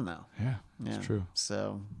lived on though. Yeah, it's true.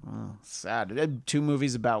 So sad. 2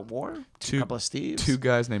 movies about war. A couple of Steves.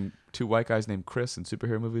 Two white guys named Chris in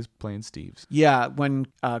superhero movies playing Steves. Yeah, when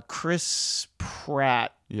Chris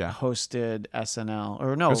Pratt hosted SNL,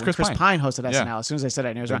 or no, Chris Pine hosted SNL. As soon as I said it,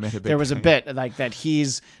 I knew it was wrong. There was a bit like that.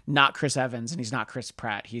 He's not Chris Evans and he's not Chris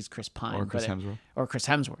Pratt. He's Chris Pine or Chris Hemsworth. Or Chris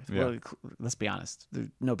Hemsworth. Yeah. Well, let's be honest.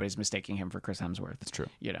 Nobody's mistaking him for Chris Hemsworth. That's true.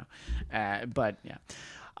 But yeah.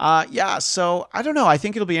 Yeah, so I don't know. I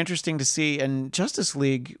think it'll be interesting to see. And Justice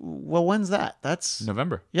League, well, when's that? That's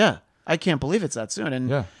November. Yeah. I can't believe it's that soon. And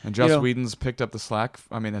Yeah, and Joss Whedon's picked up the slack.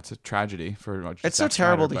 I mean, that's a tragedy for it's so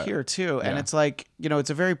terrible to hear, too. Yeah. And it's like, it's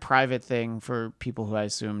a very private thing for people who I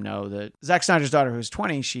assume know that Zack Snyder's daughter, who's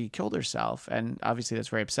 20, she killed herself. And obviously that's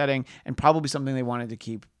very upsetting and probably something they wanted to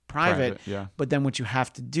keep private. Yeah. But then what you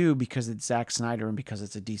have to do, because it's Zack Snyder and because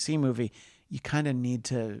it's a DC movie, you kind of need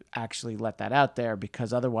to actually let that out there,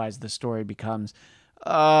 because otherwise the story becomes,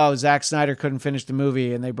 oh, Zack Snyder couldn't finish the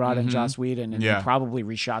movie and they brought in Joss Whedon and they probably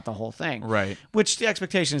reshot the whole thing. Right. Which the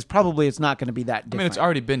expectation is probably it's not going to be that different. I mean, it's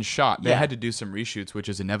already been shot. They Yeah. had to do some reshoots, which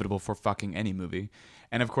is inevitable for fucking any movie.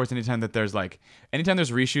 And of course, anytime there's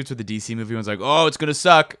reshoots with the DC movie, one's like, oh, it's going to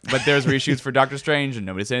suck. But there's reshoots for Doctor Strange, and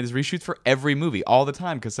nobody's saying there's reshoots for every movie all the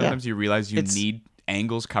time, because sometimes you realize you need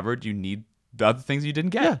angles covered. You need the other things you didn't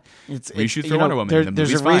get. Yeah. It's reshoots for Wonder Woman.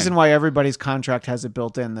 There's a reason why everybody's contract has it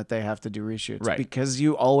built in that they have to do reshoots. Right. Because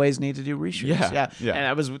you always need to do reshoots. Yeah.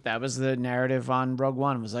 And that was the narrative on Rogue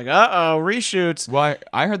One. It was like, uh-oh, reshoots. Well,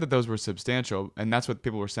 I heard that those were substantial, and that's what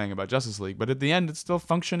people were saying about Justice League. But at the end, it's still a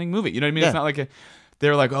functioning movie. You know what I mean? Yeah. It's not like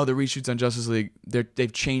they're like, oh, the reshoots on Justice League,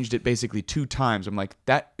 they've changed it basically 2 times. I'm like,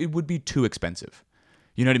 it would be too expensive.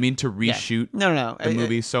 You know what I mean? To reshoot the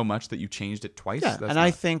movie so much that you changed it twice. Yeah, and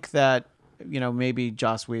I think that maybe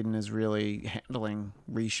Joss Whedon is really handling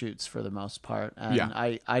reshoots for the most part. And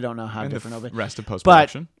I don't know how different it'll be. Rest of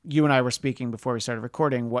post-production. But you and I were speaking before we started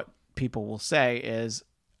recording. What people will say is,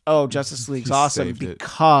 oh, Justice League's awesome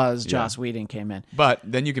because Joss Whedon came in. But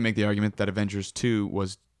then you can make the argument that Avengers 2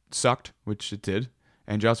 sucked, which it did,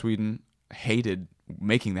 and Joss Whedon hated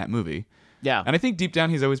making that movie. Yeah. And I think deep down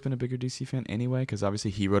he's always been a bigger DC fan anyway, because obviously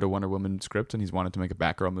he wrote a Wonder Woman script and he's wanted to make a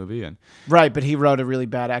Batgirl movie. Right, but he wrote a really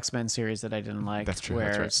bad X-Men series that I didn't like. That's true. Where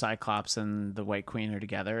that's right. Cyclops and the White Queen are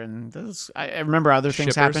together, and I remember other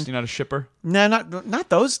things happened. You're not a shipper? No, not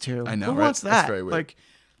those two. I know. Who right? wants that? That's very weird.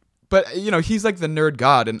 But he's like the nerd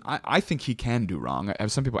god, and I think he can do wrong.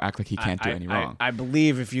 Some people act like he can't do any wrong. I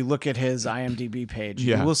believe if you look at his IMDb page,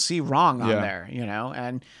 you will see wrong on there.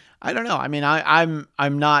 And I don't know. I mean, I'm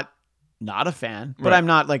not a fan, but I'm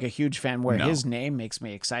not like a huge fan where his name makes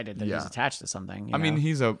me excited that he's attached to something. I mean,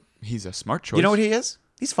 he's a smart choice. You know what he is?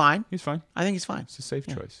 He's fine. He's fine. I think he's fine. It's a safe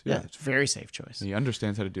choice. Yeah, it's a very safe choice. He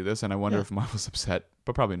understands how to do this, and I wonder if Marvel's upset,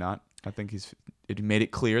 but probably not. I think it made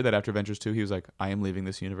it clear that after Avengers 2, he was like, I am leaving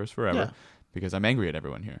this universe forever because I'm angry at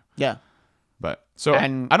everyone here. Yeah. But I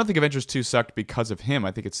don't think Avengers 2 sucked because of him.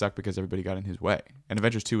 I think it sucked because everybody got in his way. And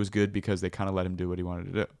Avengers 2 was good because they kind of let him do what he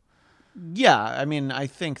wanted to do. Yeah, I mean, I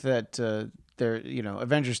think that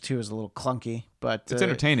Avengers 2 is a little clunky, but it's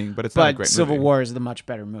entertaining, but it's not a great movie. Civil War is the much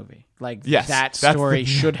better movie. Like that story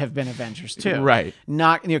should have been Avengers 2. Right.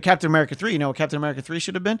 Not Captain America 3, what Captain America 3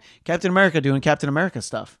 should have been? Captain America doing Captain America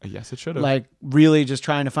stuff. Yes, it should have. Like really just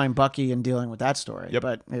trying to find Bucky and dealing with that story. Yep.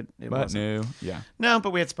 But it wasn't. No, but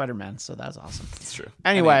we had Spider-Man, so that was awesome. That's true.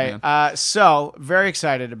 Anyway, so very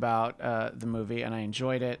excited about the movie, and I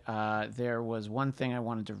enjoyed it. There was one thing I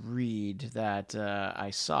wanted to read that I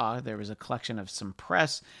saw. There was a collection of some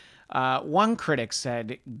press. One critic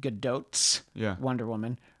said Godot's Wonder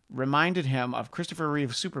Woman reminded him of Christopher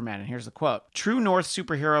Reeve's Superman. And here's the quote: "True North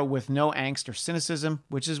superhero with no angst or cynicism,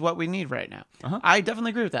 which is what we need right now." I definitely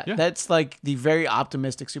agree with that. Yeah. That's like the very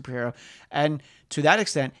optimistic superhero. And to that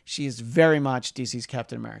extent, she is very much DC's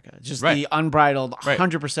Captain America. Just the unbridled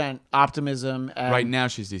 100% optimism. And right now,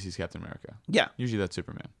 she's DC's Captain America. Yeah. Usually that's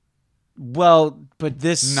Superman. Well, but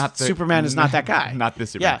this Superman is not that guy. Not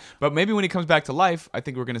this Superman. Yeah. But maybe when he comes back to life, I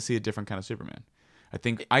think we're going to see a different kind of Superman.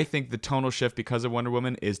 I think the tonal shift because of Wonder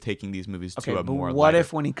Woman is taking these movies to a more. What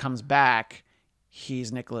if when he comes back,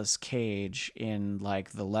 he's Nicolas Cage in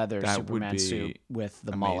like the leather Superman suit with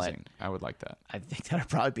the mullet? I would like that. I think that would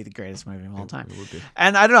probably be the greatest movie of all time. It would be.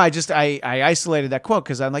 And I don't know. I isolated that quote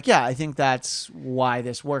because I'm like, I think that's why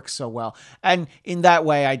this works so well. And in that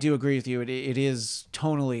way, I do agree with you. It is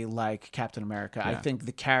tonally like Captain America. Yeah. I think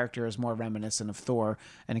the character is more reminiscent of Thor.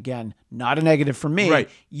 And again, not a negative for me. Right.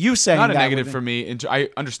 You saying not a negative for me. And I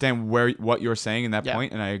understand what you're saying in that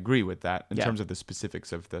point, and I agree with that in terms of the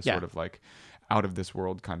specifics of the sort of like out of this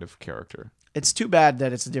world kind of character. It's too bad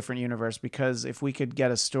that it's a different universe, because if we could get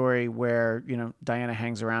a story where, Diana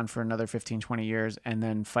hangs around for another 15, 20 years and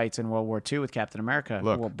then fights in World War II with Captain America,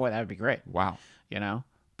 well, boy, that would be great. Wow.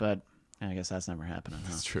 But I guess that's never happening.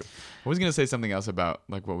 That's true. I was going to say something else about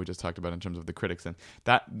like what we just talked about in terms of the critics, and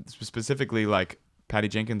that specifically like Patty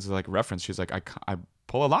Jenkins like reference. She's like, I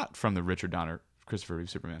pull a lot from the Richard Donner, Christopher Reeve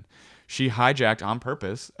Superman. She hijacked on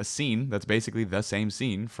purpose a scene that's basically the same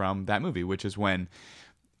scene from that movie, which is when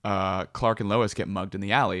Clark and Lois get mugged in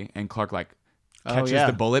the alley, and Clark like catches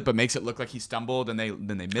the bullet, but makes it look like he stumbled, and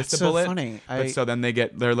then they miss the bullet. Funny. So then they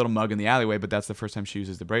get their little mug in the alleyway, but that's the first time she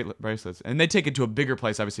uses the bracelets, and they take it to a bigger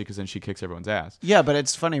place, obviously, because then she kicks everyone's ass. Yeah, but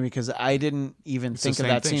it's funny because I didn't even think of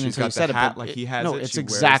that scene until you said it. Hat, like he has no, it. It's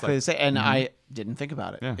exactly the same, and I didn't think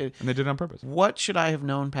about it. Yeah, and they did it on purpose. What should I have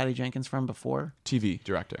known Patty Jenkins from before? TV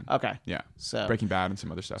directing. Okay. Yeah. So Breaking Bad and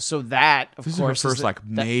some other stuff. So that, of this course, is her first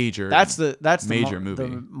major. That's the major movie. The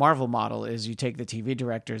Marvel model is you take the TV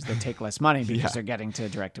directors that take less money because they're getting to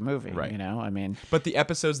direct a movie. Right. You know, I mean. But the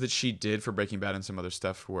episodes that she did for Breaking Bad and some other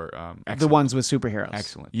stuff were excellent. The ones with superheroes.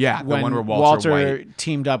 Excellent. Yeah. When the one where Walter White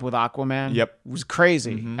teamed up with Aquaman. Yep. Was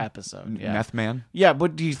crazy episode. Yeah. Meth Man. Yeah,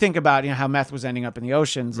 but do you think about how meth was ending up in the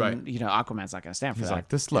oceans, and Aquaman's not going to stand for that. He's like,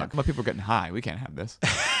 this look, my people are getting high. We can't have this.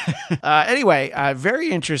 Anyway,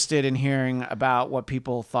 very interested in hearing about what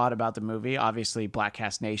people thought about the movie. Obviously,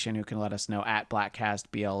 Bladtcast Nation, who can let us know at Bladtcast,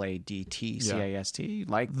 BLADTCAST,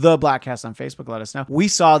 like the Bladtcast on Facebook, let us know. We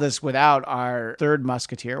saw this without our third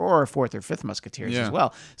Musketeer or our fourth or fifth Musketeers as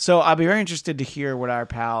well. So I'll be very interested to hear what our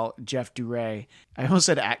pal Jeff Duray, I almost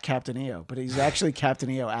said at Captain EO, but he's actually Captain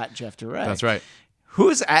EO at Jeff Duray. That's right.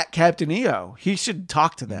 Who's at Captain EO? He should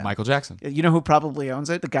talk to them. Michael Jackson. You know who probably owns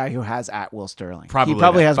it? The guy who has at Will Sterling. Probably. He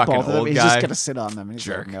probably has both fucking of them. old He's guy. just going to sit on them. And he's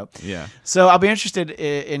Jerk. like, nope. Yeah. So I'll be interested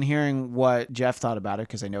in hearing what Jeff thought about it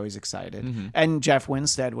because I know he's excited. And Jeff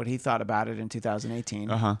Winstead, what he thought about it in 2018.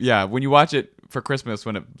 Yeah. When you watch it for Christmas,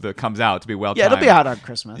 when it comes out to be well-timed. Yeah, it'll be out on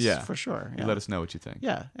Christmas. Yeah. For sure. You let us know what you think.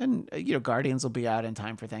 Yeah. And, Guardians will be out in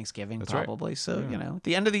time for Thanksgiving probably. Right. So, at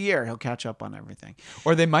the end of the year, he'll catch up on everything.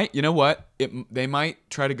 Or they might, you know what? They might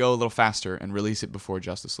try to go a little faster and release it before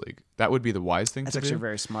Justice League. That would be the wise thing to do. That's actually a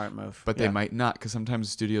very smart move. But they might not, because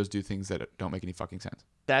sometimes studios do things that don't make any fucking sense.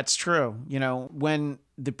 That's true. When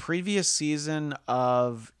the previous season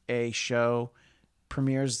of a show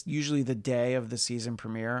premieres, usually the day of the season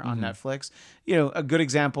premiere on Netflix, a good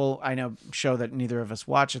example, I know, show that neither of us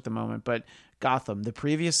watch at the moment, but Gotham, the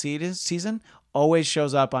previous season always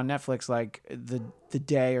shows up on Netflix like the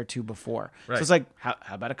day or two before. Right. So it's like, how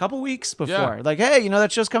about a couple weeks before? Yeah. Like, hey,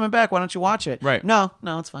 that show's coming back. Why don't you watch it? Right. No,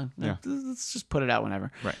 it's fine. Yeah. Let's just put it out whenever.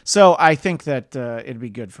 Right. So I think that it'd be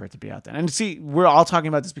good for it to be out then. And see, we're all talking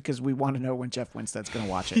about this because we want to know when Jeff Winstead's going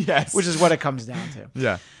to watch it. Yes. Which is what it comes down to.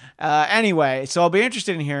 Yeah. Anyway, so I'll be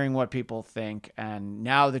interested in hearing what people think. And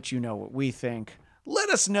now that you know what we think, let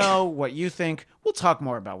us know what you think. We'll talk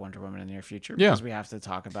more about Wonder Woman in the near future because we have to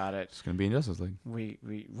talk about it. It's going to be in Justice League.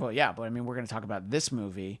 Well, yeah, but I mean, we're going to talk about this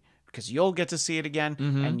movie because you'll get to see it again,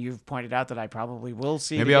 and you've pointed out that I probably will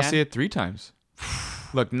see it again. Maybe I'll see it 3 times.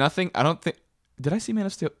 Look, I don't think... Did I see Man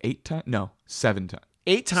of Steel 8 times? No, 7 times.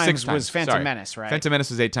 8 times was Phantom Menace, right? Phantom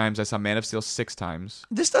Menace was 8 times. I saw Man of Steel 6 times.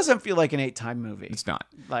 This doesn't feel like an 8-time movie. It's not.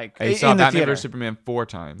 Like, I saw in the Batman theater. vs Superman 4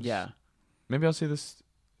 times. Yeah. Maybe I'll see this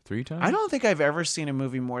 3 times? I don't think I've ever seen a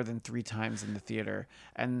movie more than 3 times in the theater.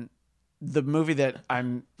 And the movie that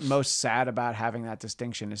I'm most sad about having that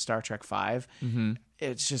distinction is Star Trek V.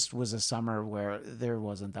 It just was a summer where there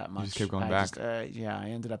wasn't that much. You just kept going back. I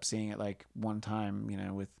ended up seeing it like one time,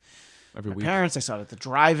 with every my week. parents. I saw it at the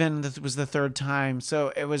drive-in. That was the 3rd time.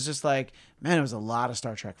 So it was just like, man, it was a lot of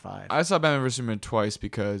Star Trek V. I saw Batman vs Superman twice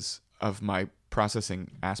because of my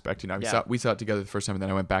processing aspect. We saw it together the first time, and then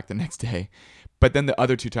I went back the next day. But then the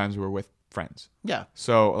other 2 times were with friends. Yeah.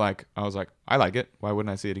 So I was like, I like it. Why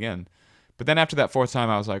wouldn't I see it again? But then after that 4th time,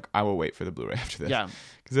 I was like, I will wait for the Blu-ray after this. Yeah.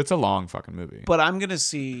 Because it's a long fucking movie. But I'm going to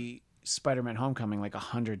see Spider-Man Homecoming like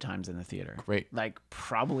 100 times in the theater. Great. Like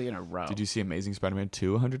probably in a row. Did you see Amazing Spider-Man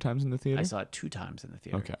 2 100 times in the theater? I saw it 2 times in the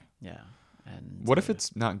theater. Okay. Yeah. And what if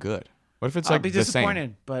it's not good? What if it's I'll like be the disappointed,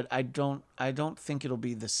 same? but I don't think it'll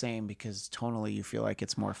be the same because tonally you feel like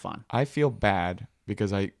it's more fun. I feel bad because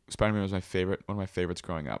Spider-Man was one of my favorites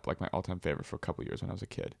growing up, like my all-time favorite for a couple years when I was a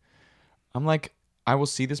kid. I'm like, I will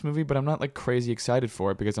see this movie, but I'm not like crazy excited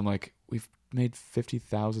for it because I'm like, we've made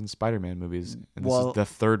 50,000 Spider-Man movies, and this is the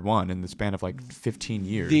 3rd one in the span of like 15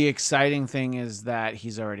 years. The exciting thing is that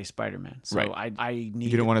he's already Spider-Man. So right. I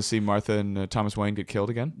need. You don't want to see Martha and Thomas Wayne get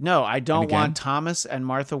killed again? No, I don't want Thomas and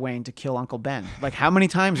Martha Wayne to kill Uncle Ben. Like, how many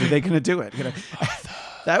times are they going to do it?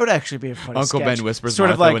 That would actually be a funny Uncle sketch. Ben whispers sort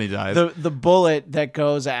Martha of like when he dies. The bullet that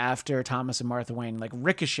goes after Thomas and Martha Wayne like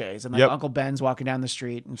ricochets, and like Uncle Ben's walking down the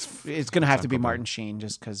street, and it's going to have to be Martin Sheen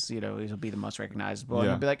just because he'll be the most recognizable, and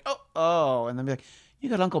he'll be like, oh, and then be like, you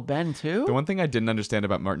got Uncle Ben too? The one thing I didn't understand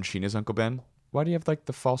about Martin Sheen as Uncle Ben, why do you have like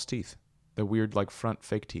the false teeth, the weird like front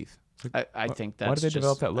fake teeth? Like, I think that's why did they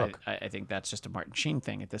develop that look? I think that's just a Martin Sheen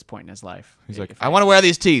thing at this point in his life. He's like, I want to wear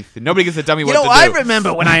these teeth. And nobody gets to tell me what to do. I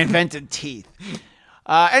remember when I invented teeth.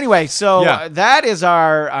 Anyway, so Yeah. that is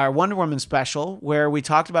our Wonder Woman special, where we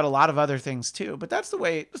talked about a lot of other things too. But that's the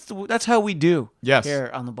way. That's how we do here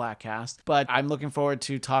on the Bladtcast. But I'm looking forward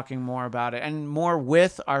to talking more about it and more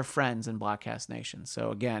with our friends in Bladtcast Nation.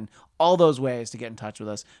 So again, all those ways to get in touch with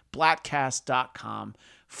us: Bladtcast.com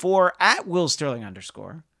for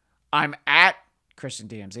 @WillSterling_. I'm at Christian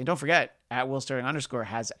DMZ. And don't forget, @WillSterling_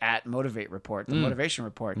 has @Motivate Report, the motivation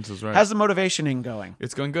report. This is right. How's the motivationing going?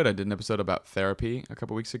 It's going good. I did an episode about therapy a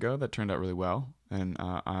couple weeks ago that turned out really well. And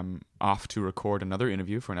I'm off to record another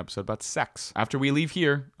interview for an episode about sex. After we leave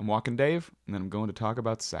here, I'm walking Dave, and then I'm going to talk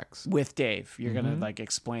about sex. With Dave. You're going to like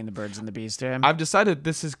explain the birds and the bees to him? I've decided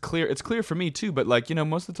this is clear. It's clear for me too, but like, you know,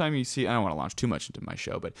 most of the time you see, I don't want to launch too much into my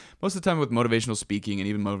show, but most of the time with motivational speaking and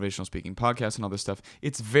even motivational speaking podcasts and all this stuff,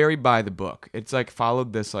 it's very by the book. It's like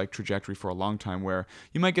followed this like trajectory for a long time where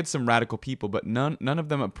you might get some radical people, but none of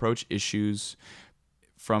them approach issues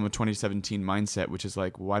from a 2017 mindset, which is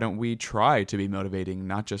like, why don't we try to be motivating,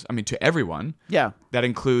 not just, I mean, to everyone. Yeah. That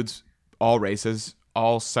includes all races,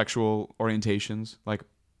 all sexual orientations. Like,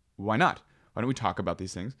 why not? Why don't we talk about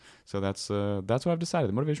these things? So that's what I've decided.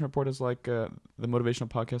 The Motivation Report is like the motivational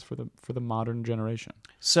podcast for the modern generation.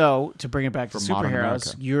 So to bring it back to modern superheroes, America.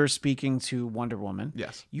 you're speaking to Wonder Woman.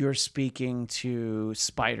 Yes. You're speaking to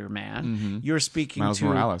Spider-Man. Mm-hmm. You're speaking Miles to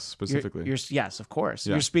Morales specifically. Yes, of course.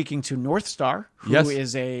 Yeah. You're speaking to North Star, who Yes.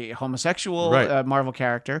 is a homosexual Right. Marvel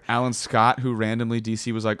character. Alan Scott, who randomly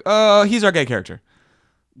DC was like, oh, he's our gay character.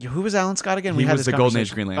 Who was Alan Scott again? He had was this the Golden Age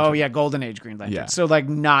conversation. Green Lantern. Oh yeah, Golden Age Green Lantern. Yeah. So like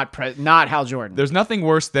not Hal Jordan. There's nothing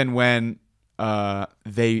worse than when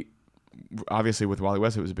they, obviously with Wally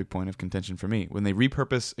West, it was a big point of contention for me, when they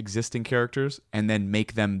repurpose existing characters and then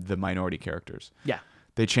make them the minority characters. Yeah.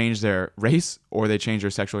 They change their race or they change their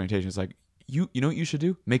sexual orientation. It's like, you know what you should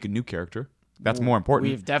do? Make a new character. That's more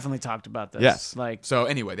important. We've definitely talked about this. Yes. Like, so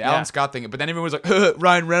anyway, the Alan Scott thing, but then everyone was like,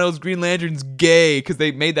 Ryan Reynolds, Green Lantern's gay, because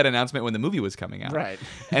they made that announcement when the movie was coming out. right.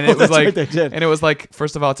 And it was That's like, right, they did. and it was like,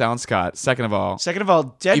 first of all, it's Alan Scott. Second of all,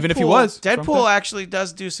 Deadpool, even if he was from Deadpool actually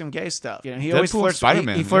does do some gay stuff. You know, he always Deadpool, flirts.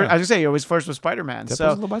 Spider-Man, I was gonna say he always flirts with Spider-Man. Deadpool's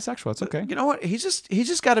So a little bisexual. It's okay. you know what? He's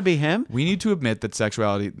just got to be him. We need to admit that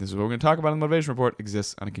sexuality, this is what we're going to talk about in the Motivation Report,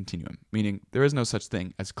 exists on a continuum, meaning there is no such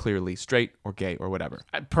thing as clearly straight or gay or whatever.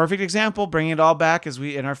 A perfect example, bringing it all back as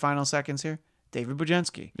we in our final seconds here. David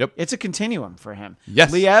Bujenski. Yep. It's a continuum for him. Yes.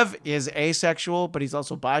 Liev is asexual, but he's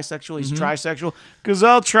also bisexual. He's trisexual. Because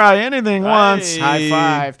I'll try anything once. High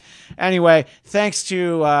five. Anyway, thanks to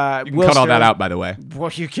You can Will cut all that Sterling. out, by the way.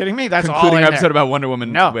 What, are you kidding me? That's all Concluding in our episode there. about Wonder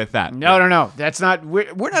Woman with that. No. That's not.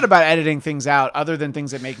 We're not about editing things out other than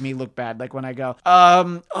things that make me look bad. Like when I go,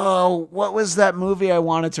 what was that movie I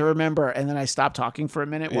wanted to remember? And then I stop talking for a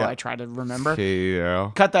minute while I try to remember.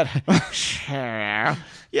 Yeah. Cut that.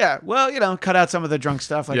 Yeah, well, cut out some of the drunk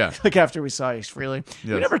stuff, like after we saw Ace Frehley.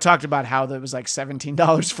 We never talked about how there was like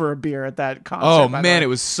 $17 for a beer at that concert. Oh man, it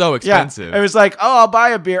was so expensive. Yeah, it was like, I'll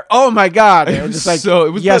buy a beer. Oh my god, It was just like so.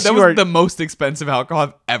 It was yes, that was the most expensive alcohol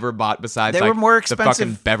I've ever bought. Besides, They were more the expensive-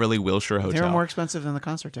 fucking Beverly Wilshire Hotel. They were more expensive than the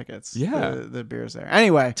concert tickets. Yeah. the beers there.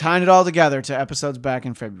 Anyway, tying it all together to episodes back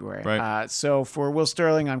in February. Right. So for Will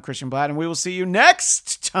Sterling, I'm Christian Blatt, and we will see you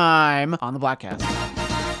next time on the Bladtcast.